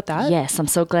talk a bit about that? Yes, I'm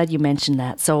so glad you mentioned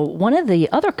that. So one of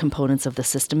the other components of the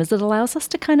system is it allows us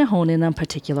to kind of hone in on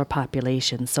particular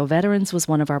populations. So veterans was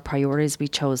one of our priorities we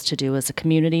chose to do as a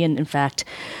community. And in fact,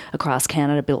 across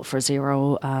Canada, Built for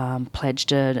Zero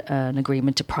pledged an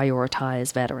agreement to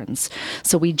prioritize veterans.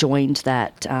 So we joined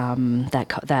that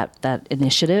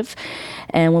initiative.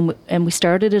 And we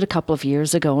started it a couple of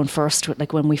years ago. And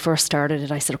when we first started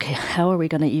it, I said, okay, where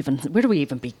do we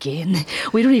even begin?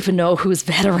 We don't even know who's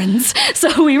veterans.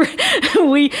 So we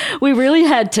really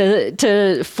had to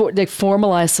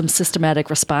formalize some systematic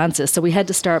responses. So we had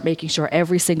to start making sure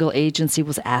every single agency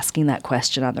was asking that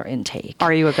question on their intake.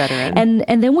 Are you a veteran?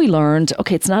 And then we learned,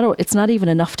 okay, it's not even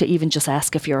enough to even just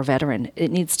ask if you're a veteran. It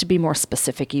needs to be more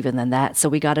specific even than that. So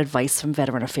we got advice from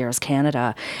Veteran Affairs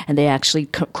Canada, and they actually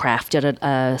crafted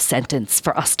a sentence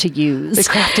for us to use. They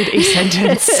crafted a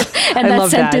sentence. And that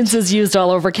sentence is used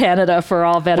all over Canada for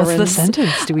all veterans. What's the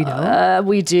sentence? Do we know?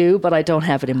 We do, but I don't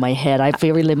have it in my head. I have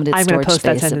very limited storage space. I'm going to post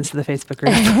that sentence to the Facebook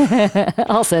group.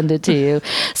 I'll send it to you.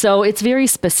 So it's very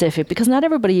specific, because not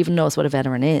everybody even knows what a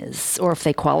veteran is or if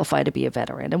they qualify to be a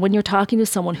veteran. And when you're talking to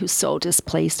someone who's so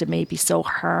displaced and maybe so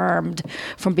harmed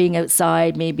from being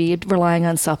outside, maybe relying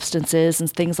on substances and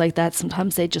things like that,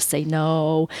 sometimes they just say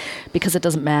no because it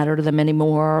doesn't matter to them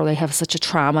anymore. Or they have such a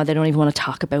trauma, they don't even want to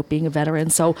talk about being a veteran.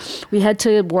 So we had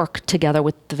to work together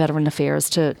with the Veteran Affairs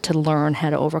to learn how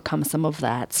to overcome some of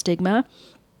that stigma.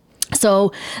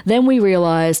 So then we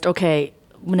realized, okay,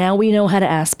 now we know how to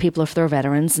ask people if they're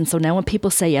veterans. And so now when people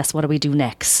say yes, what do we do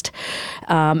next?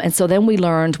 And so then we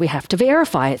learned we have to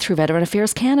verify it through Veteran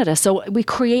Affairs Canada. So we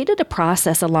created a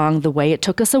process along the way. It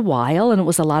took us a while, and it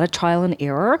was a lot of trial and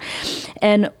error.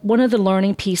 And one of the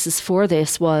learning pieces for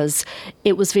this was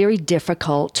it was very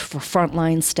difficult for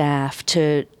frontline staff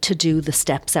to do the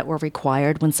steps that were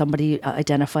required when somebody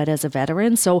identified as a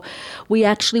veteran. So we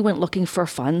actually went looking for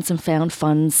funds and found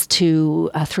funds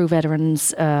to through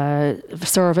Veterans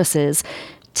Services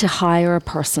to hire a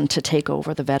person to take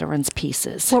over the veterans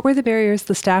pieces. What were the barriers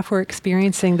the staff were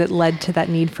experiencing that led to that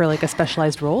need for like a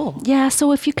specialized role? Yeah,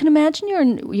 so if you can imagine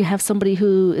you have somebody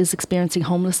who is experiencing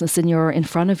homelessness and you're in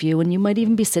front of you, and you might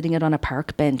even be sitting out on a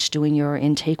park bench doing your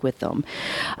intake with them,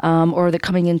 or they're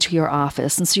coming into your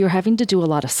office, and so you're having to do a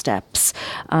lot of steps.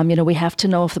 We have to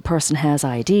know if the person has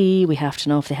ID, we have to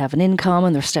know if they have an income,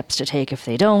 and there's steps to take if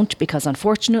they don't, because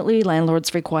unfortunately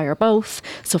landlords require both.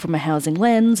 So from a housing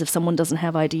lens, if someone doesn't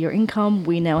have ID or income,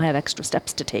 we now have extra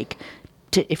steps to take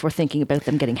if we're thinking about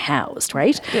them getting housed,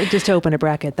 right? Just to open a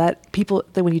bracket, that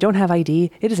when you don't have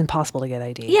ID, it is impossible to get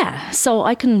ID. Yeah, so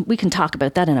we can talk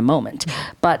about that in a moment.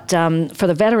 But for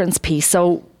the veterans piece,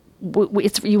 so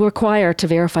you require to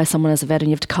verify someone as a veteran.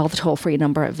 You have to call the toll-free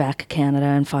number at VAC Canada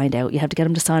and find out. You have to get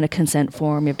them to sign a consent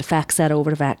form. You have to fax that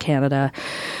over to VAC Canada.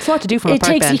 It's a lot to do from a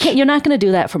park bench. You're not going to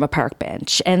do that from a park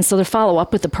bench. And so to follow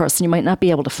up with the person, you might not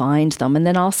be able to find them. And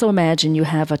then also imagine you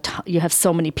have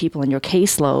so many people in your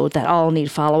caseload that all need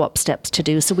follow-up steps to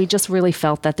do. So we just really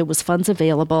felt that there was funds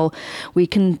available. We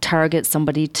can target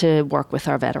somebody to work with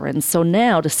our veterans. So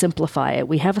now to simplify it,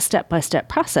 we have a step-by-step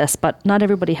process, but not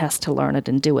everybody has to learn it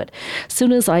and do it. As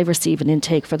soon as I receive an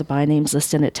intake for the by names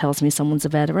list and it tells me someone's a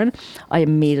veteran, I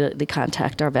immediately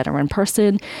contact our veteran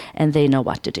person and they know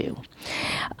what to do.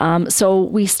 So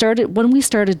when we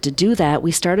started to do that,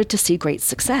 we started to see great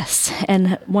success.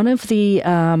 And one of the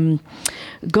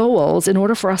goals, in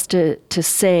order for us to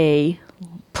say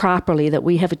properly that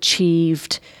we have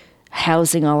achieved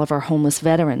housing all of our homeless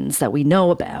veterans that we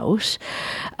know about,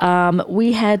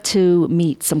 we had to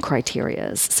meet some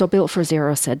criteria. So Built for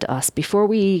Zero said to us, before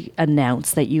we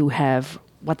announce that you have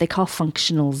what they call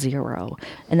functional zero,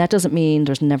 and that doesn't mean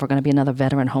there's never going to be another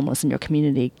veteran homeless in your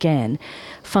community again.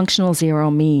 Functional zero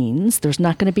means there's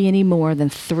not going to be any more than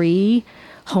 3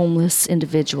 homeless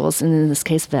individuals, and in this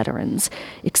case veterans,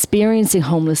 experiencing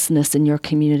homelessness in your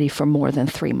community for more than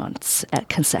 3 months at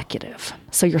consecutive.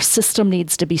 So your system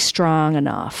needs to be strong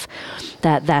enough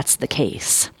that that's the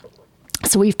case.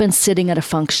 So we've been sitting at a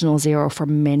functional zero for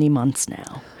many months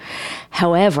now.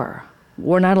 However,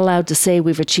 we're not allowed to say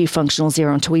we've achieved functional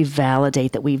zero until we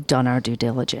validate that we've done our due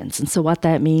diligence. And so what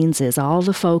that means is all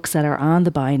the folks that are on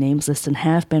the by names list and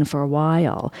have been for a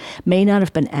while may not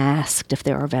have been asked if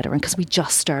they're a veteran, because we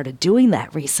just started doing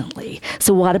that recently.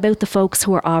 So what about the folks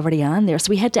who are already on there? So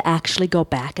we had to actually go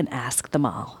back and ask them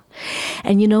all.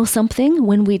 And you know something?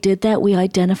 When we did that, we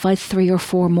identified 3 or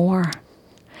 4 more.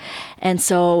 And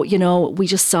so, we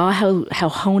just saw how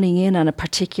honing in on a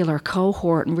particular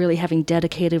cohort and really having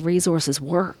dedicated resources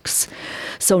works.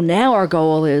 So now our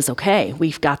goal is, okay,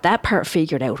 we've got that part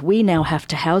figured out. We now have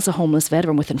to house a homeless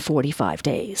veteran within 45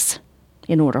 days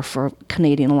in order for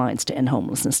Canadian Alliance to End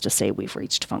Homelessness to say we've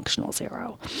reached functional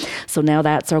zero. So now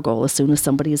that's our goal. As soon as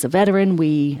somebody is a veteran,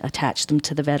 we attach them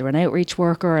to the veteran outreach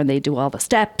worker and they do all the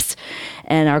steps.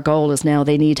 And our goal is now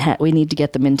we need to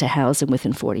get them into housing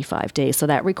within 45 days. So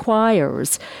that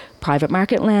requires private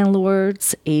market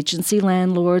landlords, agency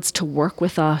landlords to work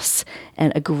with us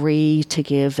and agree to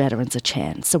give veterans a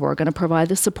chance. So we're going to provide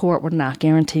the support. We're not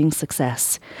guaranteeing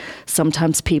success.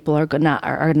 Sometimes people are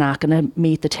not going to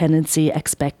meet the tenancy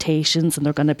expectations and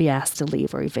they're going to be asked to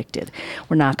leave or evicted.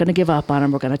 We're not going to give up on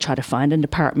them. We're going to try to find an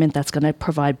apartment that's going to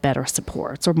provide better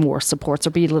supports or more supports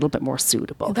or be a little bit more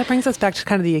suitable. That brings us back to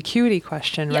kind of the acuity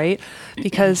question, right?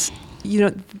 Because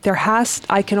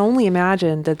I can only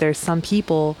imagine that there's some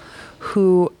people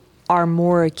who are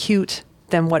more acute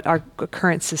than what our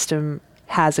current system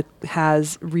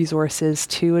has resources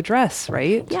to address,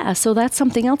 right? Yeah, so that's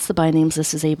something else the by names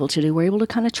list is able to do. We're able to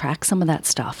kind of track some of that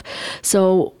stuff.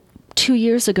 So 2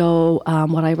 years ago,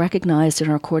 what I recognized in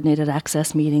our coordinated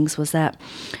access meetings was that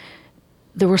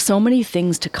there were so many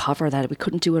things to cover that we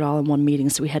couldn't do it all in one meeting,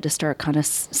 so we had to start kind of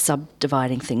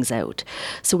subdividing things out.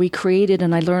 So we created,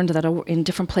 and I learned that in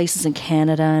different places in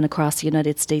Canada and across the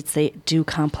United States, they do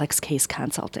complex case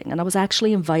consulting. And I was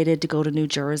actually invited to go to New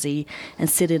Jersey and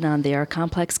sit in on their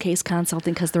complex case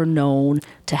consulting because they're known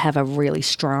to have a really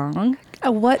strong...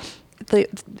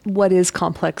 what is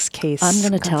complex case? I'm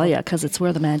going to tell you because it's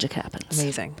where the magic happens.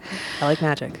 Amazing. I like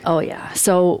magic. Oh, yeah.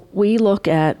 So we look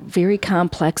at very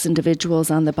complex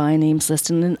individuals on the by names list,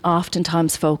 and then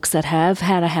oftentimes folks that have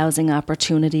had a housing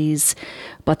opportunities,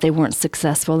 but they weren't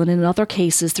successful. And in other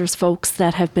cases, there's folks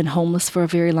that have been homeless for a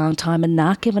very long time and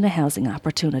not given a housing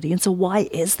opportunity. And so why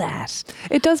is that?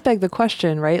 It does beg the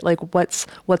question, right? Like what's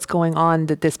going on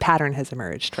that this pattern has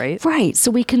emerged, right? Right. So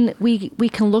we can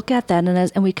look at that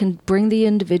and we can bring the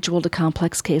individual to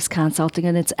complex case consulting,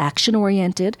 and it's action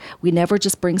oriented. We never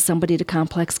just bring somebody to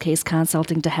complex case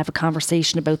consulting to have a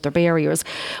conversation about their barriers.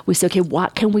 We say, okay,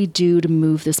 what can we do to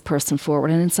move this person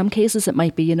forward? And in some cases it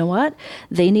might be, you know what?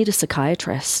 They need a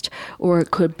psychiatrist, or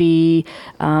it could be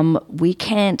we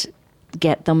can't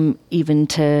get them even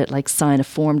to like sign a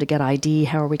form to get ID.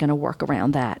 How are we going to work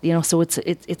around that? You know, so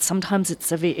it's sometimes it's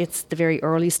the very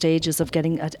early stages of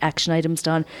getting action items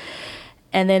done.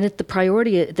 And then the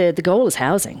priority, the goal is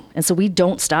housing. And so we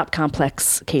don't stop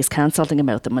complex case consulting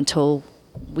about them until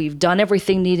we've done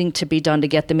everything needing to be done to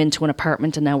get them into an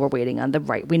apartment, and now we're waiting on the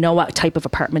right. We know what type of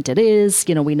apartment it is.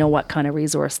 You know, we know what kind of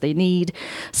resource they need.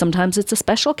 Sometimes it's a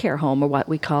special care home, or what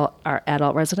we call our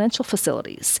adult residential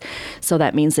facilities. So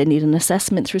that means they need an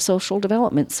assessment through social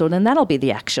development. So then that'll be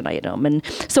the action item. And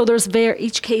so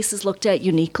each case is looked at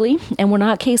uniquely, and we're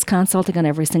not case consulting on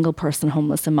every single person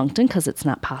homeless in Moncton because it's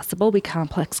not possible. We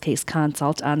complex case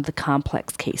consult on the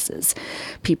complex cases,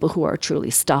 people who are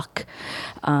truly stuck,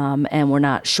 and we're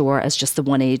not sure as just the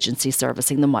one agency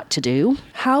servicing them what to do.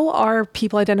 How are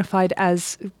people identified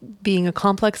as being a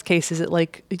complex case? Is it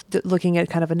like looking at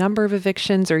kind of a number of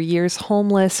evictions or years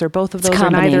homeless, or both of those,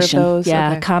 or neither of those?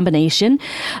 Yeah, okay. Combination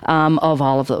of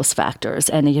all of those factors.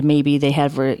 And maybe they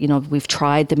have, we've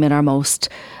tried them in our most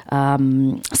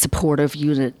supportive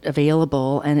unit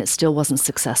available, and it still wasn't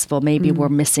successful. Maybe we're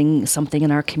missing something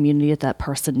in our community that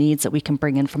person needs that we can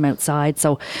bring in from outside.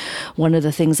 So one of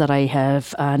the things that I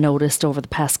have noticed over the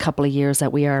past couple of years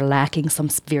that we are lacking some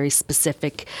very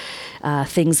specific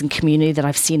things in community that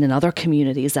I've seen in other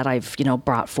communities that I've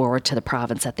brought forward to the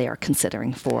province that they are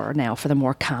considering for now for the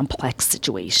more complex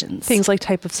situations. Things like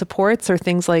type of supports, or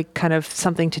things like kind of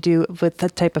something to do with the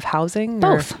type of housing?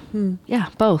 Both. Yeah,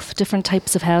 both. Different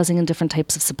types of housing and different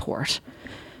types of support.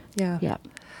 Yeah. Yeah.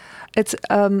 It's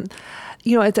I'm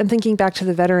thinking back to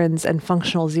the veterans and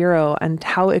Functional Zero, and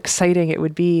how exciting it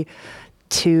would be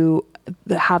to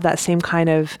have that same kind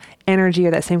of energy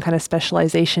or that same kind of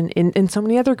specialization in so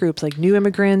many other groups, like new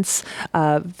immigrants,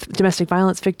 domestic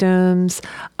violence victims,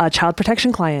 child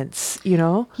protection clients,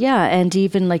 Yeah, and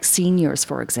even like seniors,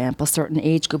 for example, certain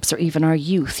age groups, or even our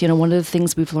youth. One of the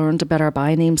things we've learned about our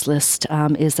by names list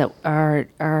is that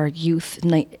our youth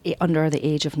under the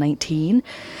age of 19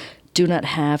 do not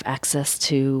have access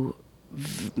to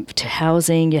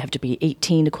housing. You have to be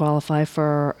 18 to qualify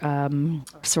for,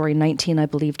 19, I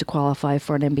believe, to qualify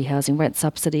for an MB housing rent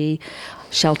subsidy.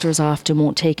 Shelters often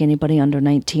won't take anybody under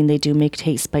 19. They do make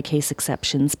case-by-case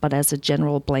exceptions, but as a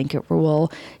general blanket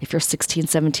rule, if you're 16,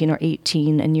 17, or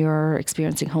 18 and you're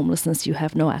experiencing homelessness, you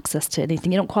have no access to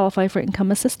anything. You don't qualify for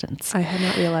income assistance. I had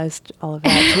not realized all of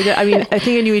that. I mean, I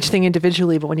think I knew each thing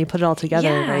individually, but when you put it all together,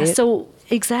 right? So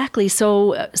exactly.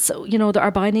 So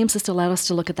our by names list allowed us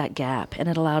to look at that gap, and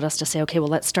it allowed us to say, okay, well,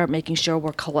 let's start making sure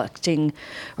we're collecting,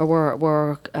 or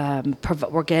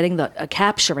we're getting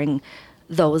capturing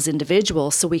those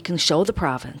individuals, so we can show the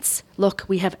province, look,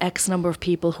 we have X number of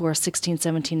people who are 16,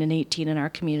 17, and 18 in our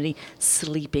community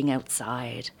sleeping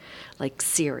outside. Like,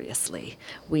 seriously,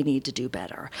 we need to do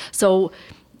better. So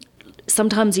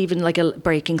sometimes even like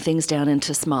breaking things down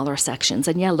into smaller sections,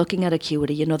 and looking at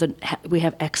acuity. We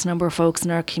have X number of folks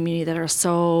in our community that are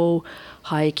so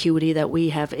high acuity that we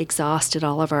have exhausted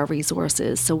all of our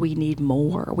resources, so we need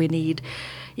more. We need,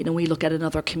 we look at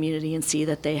another community and see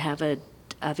that they have a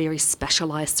very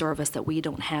specialized service that we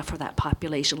don't have for that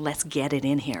population. Let's get it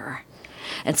in here.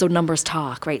 And so numbers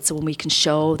talk, right? So when we can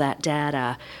show that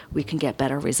data, we can get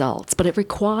better results. But it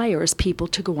requires people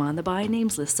to go on the by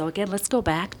names list. So again, let's go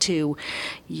back to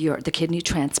the kidney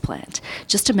transplant.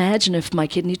 Just imagine if my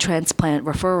kidney transplant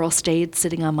referral stayed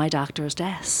sitting on my doctor's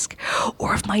desk.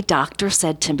 Or if my doctor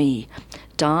said to me,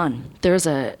 Dawn, there's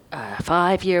a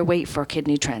 5-year wait for a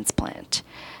kidney transplant.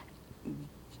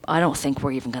 I don't think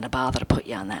we're even going to bother to put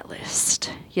you on that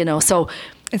list. So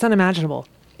it's unimaginable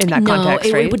in that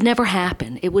context, right? It would never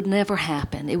happen. It would never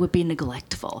happen. It would be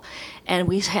neglectful. And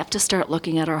we have to start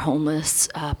looking at our homeless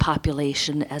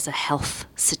population as a health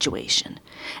situation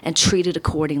and treat it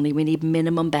accordingly. We need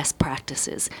minimum best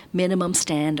practices, minimum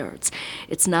standards.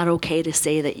 It's not okay to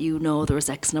say that there's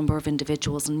X number of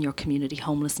individuals in your community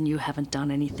homeless and you haven't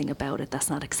done anything about it. That's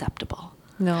not acceptable.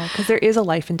 No, because there is a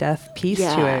life and death piece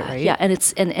to it, right? Yeah, and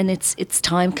it's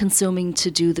time consuming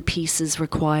to do the pieces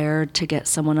required to get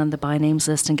someone on the by names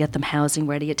list and get them housing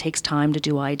ready. It takes time to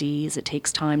do IDs. It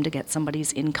takes time to get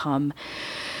somebody's income.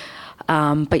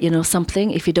 But you know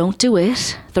something, if you don't do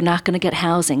it, they're not going to get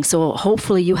housing. So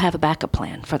hopefully you have a backup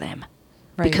plan for them.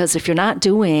 Right. Because if you're not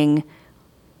doing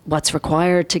what's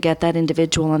required to get that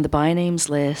individual on the by names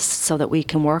list so that we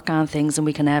can work on things and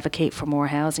we can advocate for more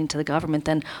housing to the government,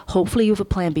 then hopefully you have a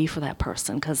plan B for that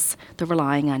person because they're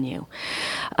relying on you.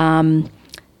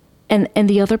 And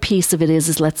the other piece of it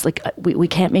is we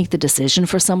can't make the decision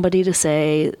for somebody to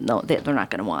say, no, they're not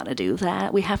going to want to do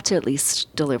that. We have to at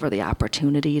least deliver the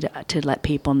opportunity to let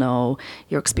people know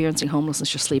you're experiencing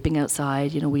homelessness, you're sleeping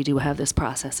outside. You know, we do have this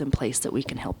process in place that we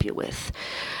can help you with.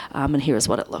 And here's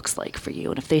what it looks like for you.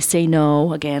 And if they say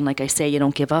no, again, like I say, you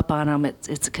don't give up on them.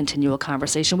 It's a continual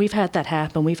conversation. We've had that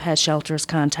happen. We've had shelters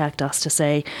contact us to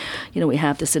say, you know, we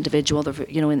have this individual,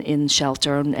 you know, in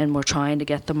shelter and we're trying to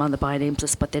get them on the by names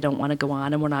list, but they don't want to go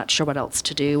on and we're not sure what else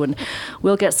to do, and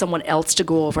we'll get someone else to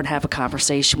go over and have a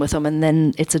conversation with them, and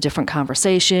then it's a different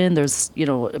conversation. There's, you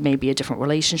know, maybe a different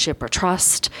relationship or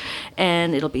trust,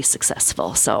 and it'll be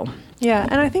successful. So yeah,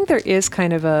 and I think there is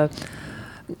kind of a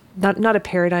not a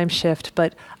paradigm shift,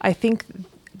 but I think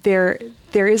there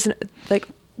is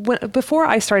before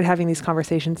I started having these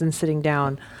conversations and sitting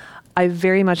down, I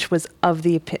very much was of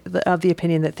the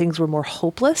opinion that things were more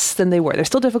hopeless than they were. They're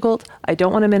still difficult. I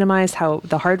don't want to minimize how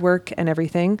the hard work and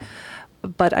everything,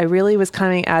 but I really was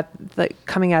coming at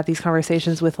these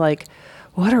conversations with like,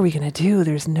 what are we going to do?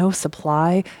 There's no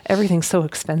supply. Everything's so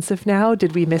expensive now.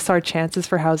 Did we miss our chances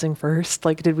for housing first?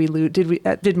 Like,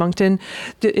 did Moncton,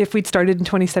 if we'd started in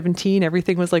 2017,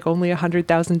 everything was like only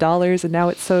 $100,000 and now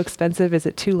it's so expensive. Is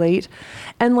it too late?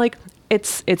 And like,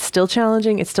 it's still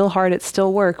challenging, it's still hard, it's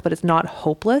still work, but it's not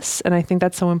hopeless. And I think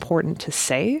that's so important to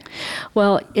say.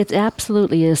 Well, it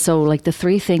absolutely is. So like the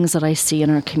three things that I see in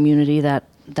our community that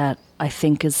I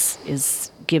think is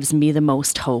gives me the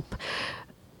most hope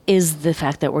is the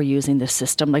fact that we're using this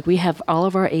system. Like we have all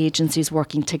of our agencies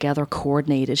working together,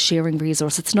 coordinated, sharing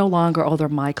resources. It's no longer, oh, they're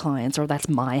my clients or that's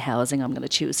my housing. I'm going to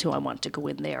choose who I want to go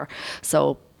in there.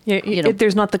 So, yeah, you know,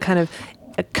 there's not the kind of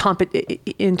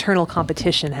internal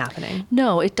competition happening.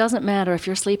 No, it doesn't matter if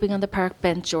you're sleeping on the park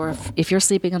bench or if you're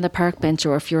sleeping on the park bench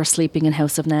or if you're sleeping in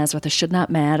House of Nazareth. It should not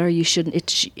matter. You shouldn't.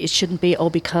 It shouldn't be, oh,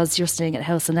 because you're staying at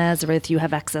House of Nazareth, you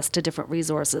have access to different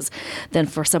resources than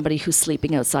for somebody who's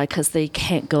sleeping outside because they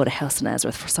can't go to House of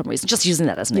Nazareth for some reason. Just using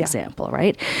that as an example,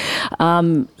 right?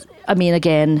 I mean,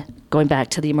 again, going back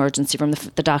to the emergency room,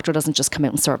 the doctor doesn't just come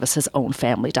out and service his own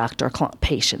family doctor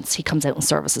patients. He comes out and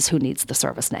services who needs the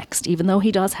service next. Even though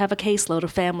he does have a caseload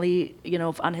of family, you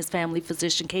know, on his family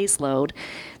physician caseload,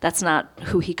 that's not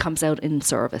who he comes out and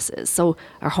services. So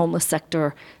our homeless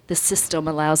sector, this system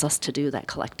allows us to do that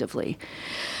collectively,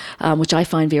 which I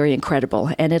find very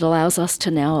incredible. And it allows us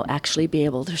to now actually be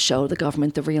able to show the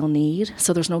government the real need.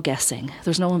 So there's no guessing.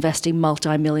 There's no investing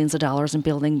multi-millions of dollars in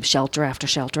building shelter after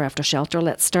shelter after shelter.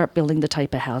 Let's start building the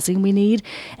type of housing we need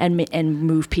and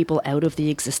move people out of the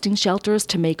existing shelters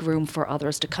to make room for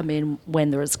others to come in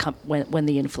when when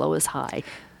the inflow is high.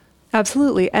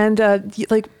 Absolutely. And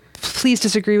please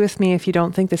disagree with me if you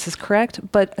don't think this is correct,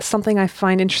 but something I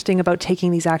find interesting about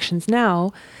taking these actions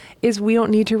now is we don't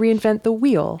need to reinvent the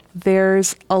wheel.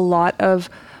 There's a lot of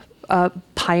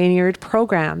pioneered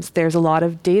programs. There's a lot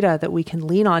of data that we can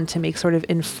lean on to make sort of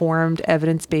informed,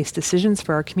 evidence-based decisions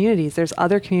for our communities. There's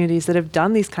other communities that have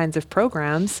done these kinds of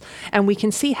programs, and we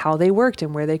can see how they worked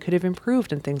and where they could have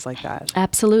improved and things like that.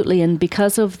 Absolutely. And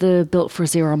because of the Built for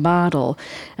Zero model,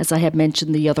 as I had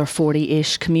mentioned, the other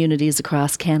 40-ish communities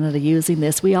across Canada using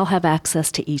this, we all have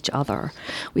access to each other.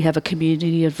 We have a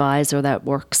community advisor that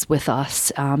works with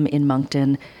us in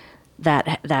Moncton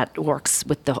that works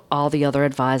with all the other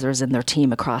advisors and their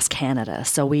team across Canada.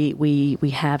 So we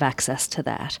have access to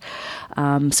that.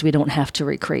 So we don't have to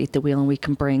recreate the wheel, and we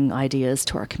can bring ideas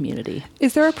to our community.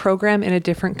 Is there a program in a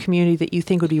different community that you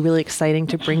think would be really exciting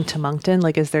to bring to Moncton?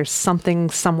 Like, is there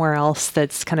something somewhere else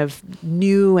that's kind of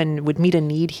new and would meet a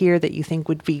need here that you think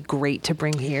would be great to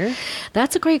bring here?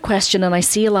 That's a great question, and I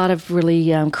see a lot of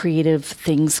really creative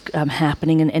things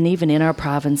happening, and even in our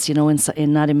province, you know,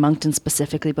 in not in Moncton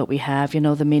specifically, but we have, you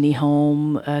know, the mini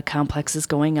home complexes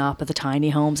going up, the tiny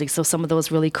homes. So some of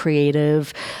those really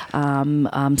creative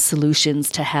solutions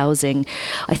to housing.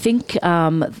 I think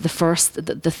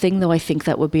the thing though, I think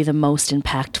that would be the most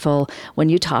impactful when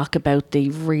you talk about the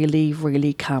really,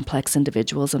 really complex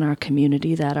individuals in our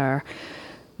community that are,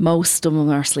 most of them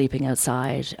are sleeping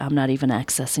outside, not even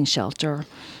accessing shelter.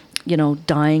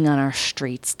 dying on our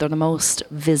streets. They're the most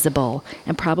visible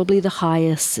and probably the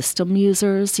highest system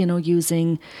users,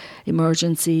 using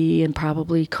emergency and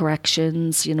probably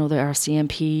corrections, the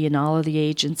RCMP and all of the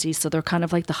agencies. So they're kind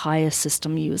of like the highest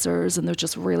system users, and they're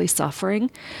just really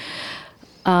suffering.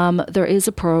 There is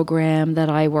a program that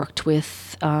I worked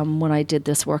with when I did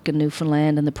this work in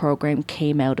Newfoundland, and the program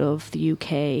came out of the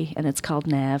UK, and it's called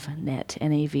NAVNet,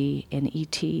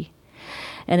 N-A-V-N-E-T.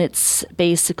 And it's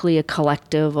basically a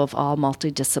collective of all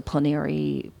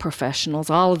multidisciplinary professionals.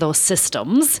 All of those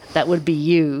systems that would be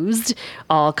used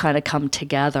all kind of come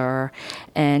together,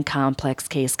 and complex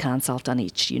case consult on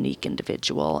each unique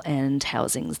individual. And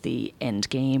housing's the end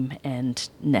game and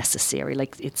necessary.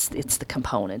 Like it's the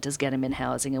component is get them in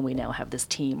housing, and we now have this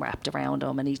team wrapped around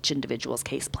them, and each individual's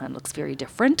case plan looks very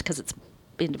different because it's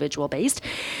individual based.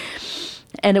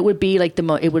 And it would be like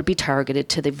it would be targeted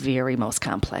to the very most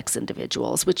complex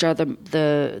individuals, which are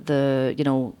we're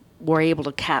able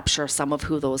to capture some of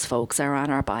who those folks are on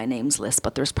our by names list,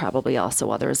 but there's probably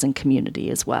also others in community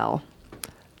as well.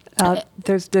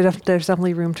 There's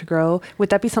definitely room to grow. Would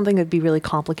that be something that'd be really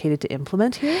complicated to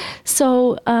implement here?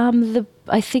 So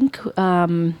I think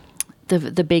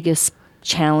the biggest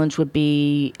challenge would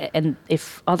be, and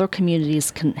if other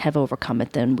communities have overcome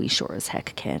it, then we sure as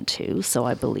heck can too. So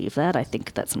I believe that. I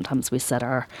think that sometimes we set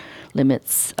our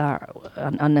limits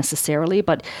unnecessarily,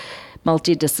 but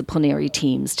multidisciplinary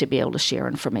teams to be able to share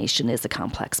information is a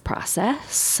complex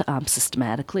process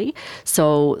systematically.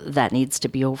 So that needs to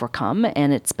be overcome,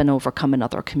 and it's been overcome in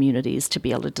other communities to be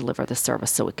able to deliver the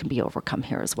service, so it can be overcome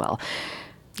here as well.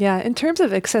 Yeah, in terms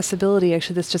of accessibility,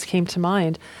 actually, this just came to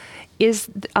mind.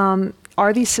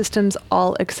 Are these systems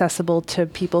all accessible to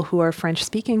people who are French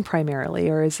speaking primarily,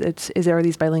 or are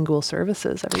these bilingual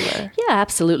services everywhere? Yeah,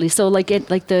 absolutely. So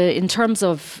in terms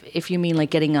of, if you mean like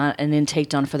getting an intake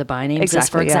done for the by names,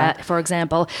 exactly, for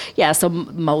example, yeah. So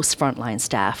most frontline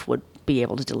staff would be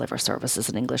able to deliver services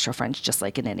in English or French, just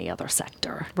like in any other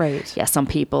sector. Right. Yeah, some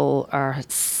people are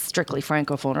strictly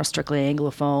Francophone or strictly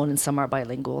Anglophone, and some are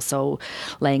bilingual. So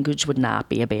language would not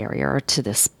be a barrier to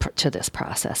this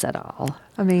process at all.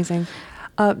 Amazing.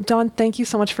 Dawn, thank you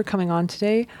so much for coming on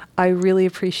today. I really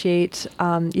appreciate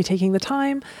you taking the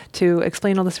time to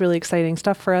explain all this really exciting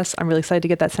stuff for us. I'm really excited to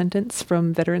get that sentence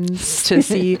from veterans to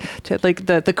see like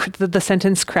the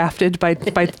sentence crafted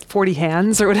by 40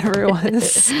 hands or whatever it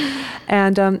was.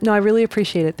 And no, I really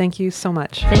appreciate it. Thank you so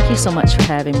much. Thank you so much for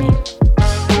having me.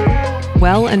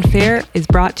 Well and Fair is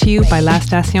brought to you by La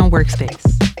Station Workspace,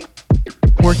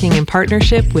 working in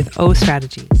partnership with O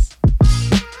Strategies.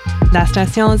 La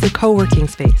Station is a co-working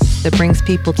space that brings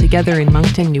people together in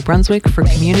Moncton, New Brunswick for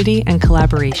community and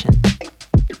collaboration.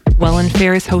 Well and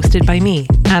Fair is hosted by me,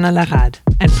 Anna Larade,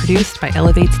 and produced by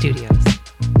Elevate Studios.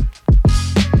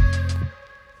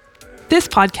 This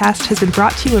podcast has been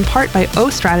brought to you in part by O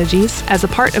Strategies as a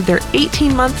part of their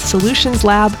 18-month Solutions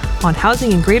Lab on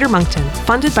housing in Greater Moncton,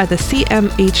 funded by the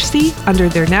CMHC under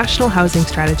their National Housing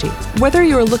Strategy. Whether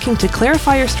you are looking to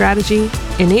clarify your strategy,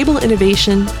 enable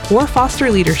innovation, or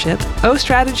foster leadership, O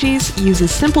Strategies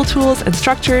uses simple tools and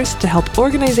structures to help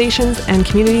organizations and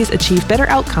communities achieve better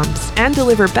outcomes and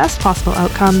deliver best possible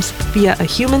outcomes via a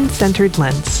human-centered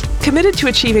lens. Committed to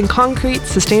achieving concrete,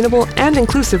 sustainable, and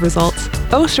inclusive results,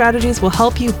 O Strategies will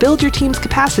help you build your team's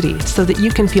capacity so that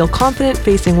you can feel confident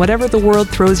facing whatever the world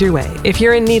throws your way. If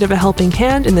you're in need of a helping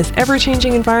hand in this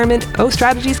ever-changing environment, O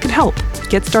Strategies can help.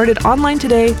 Get started online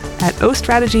today at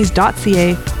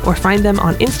ostrategies.ca or find them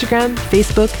on Instagram,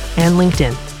 Facebook, and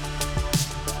LinkedIn.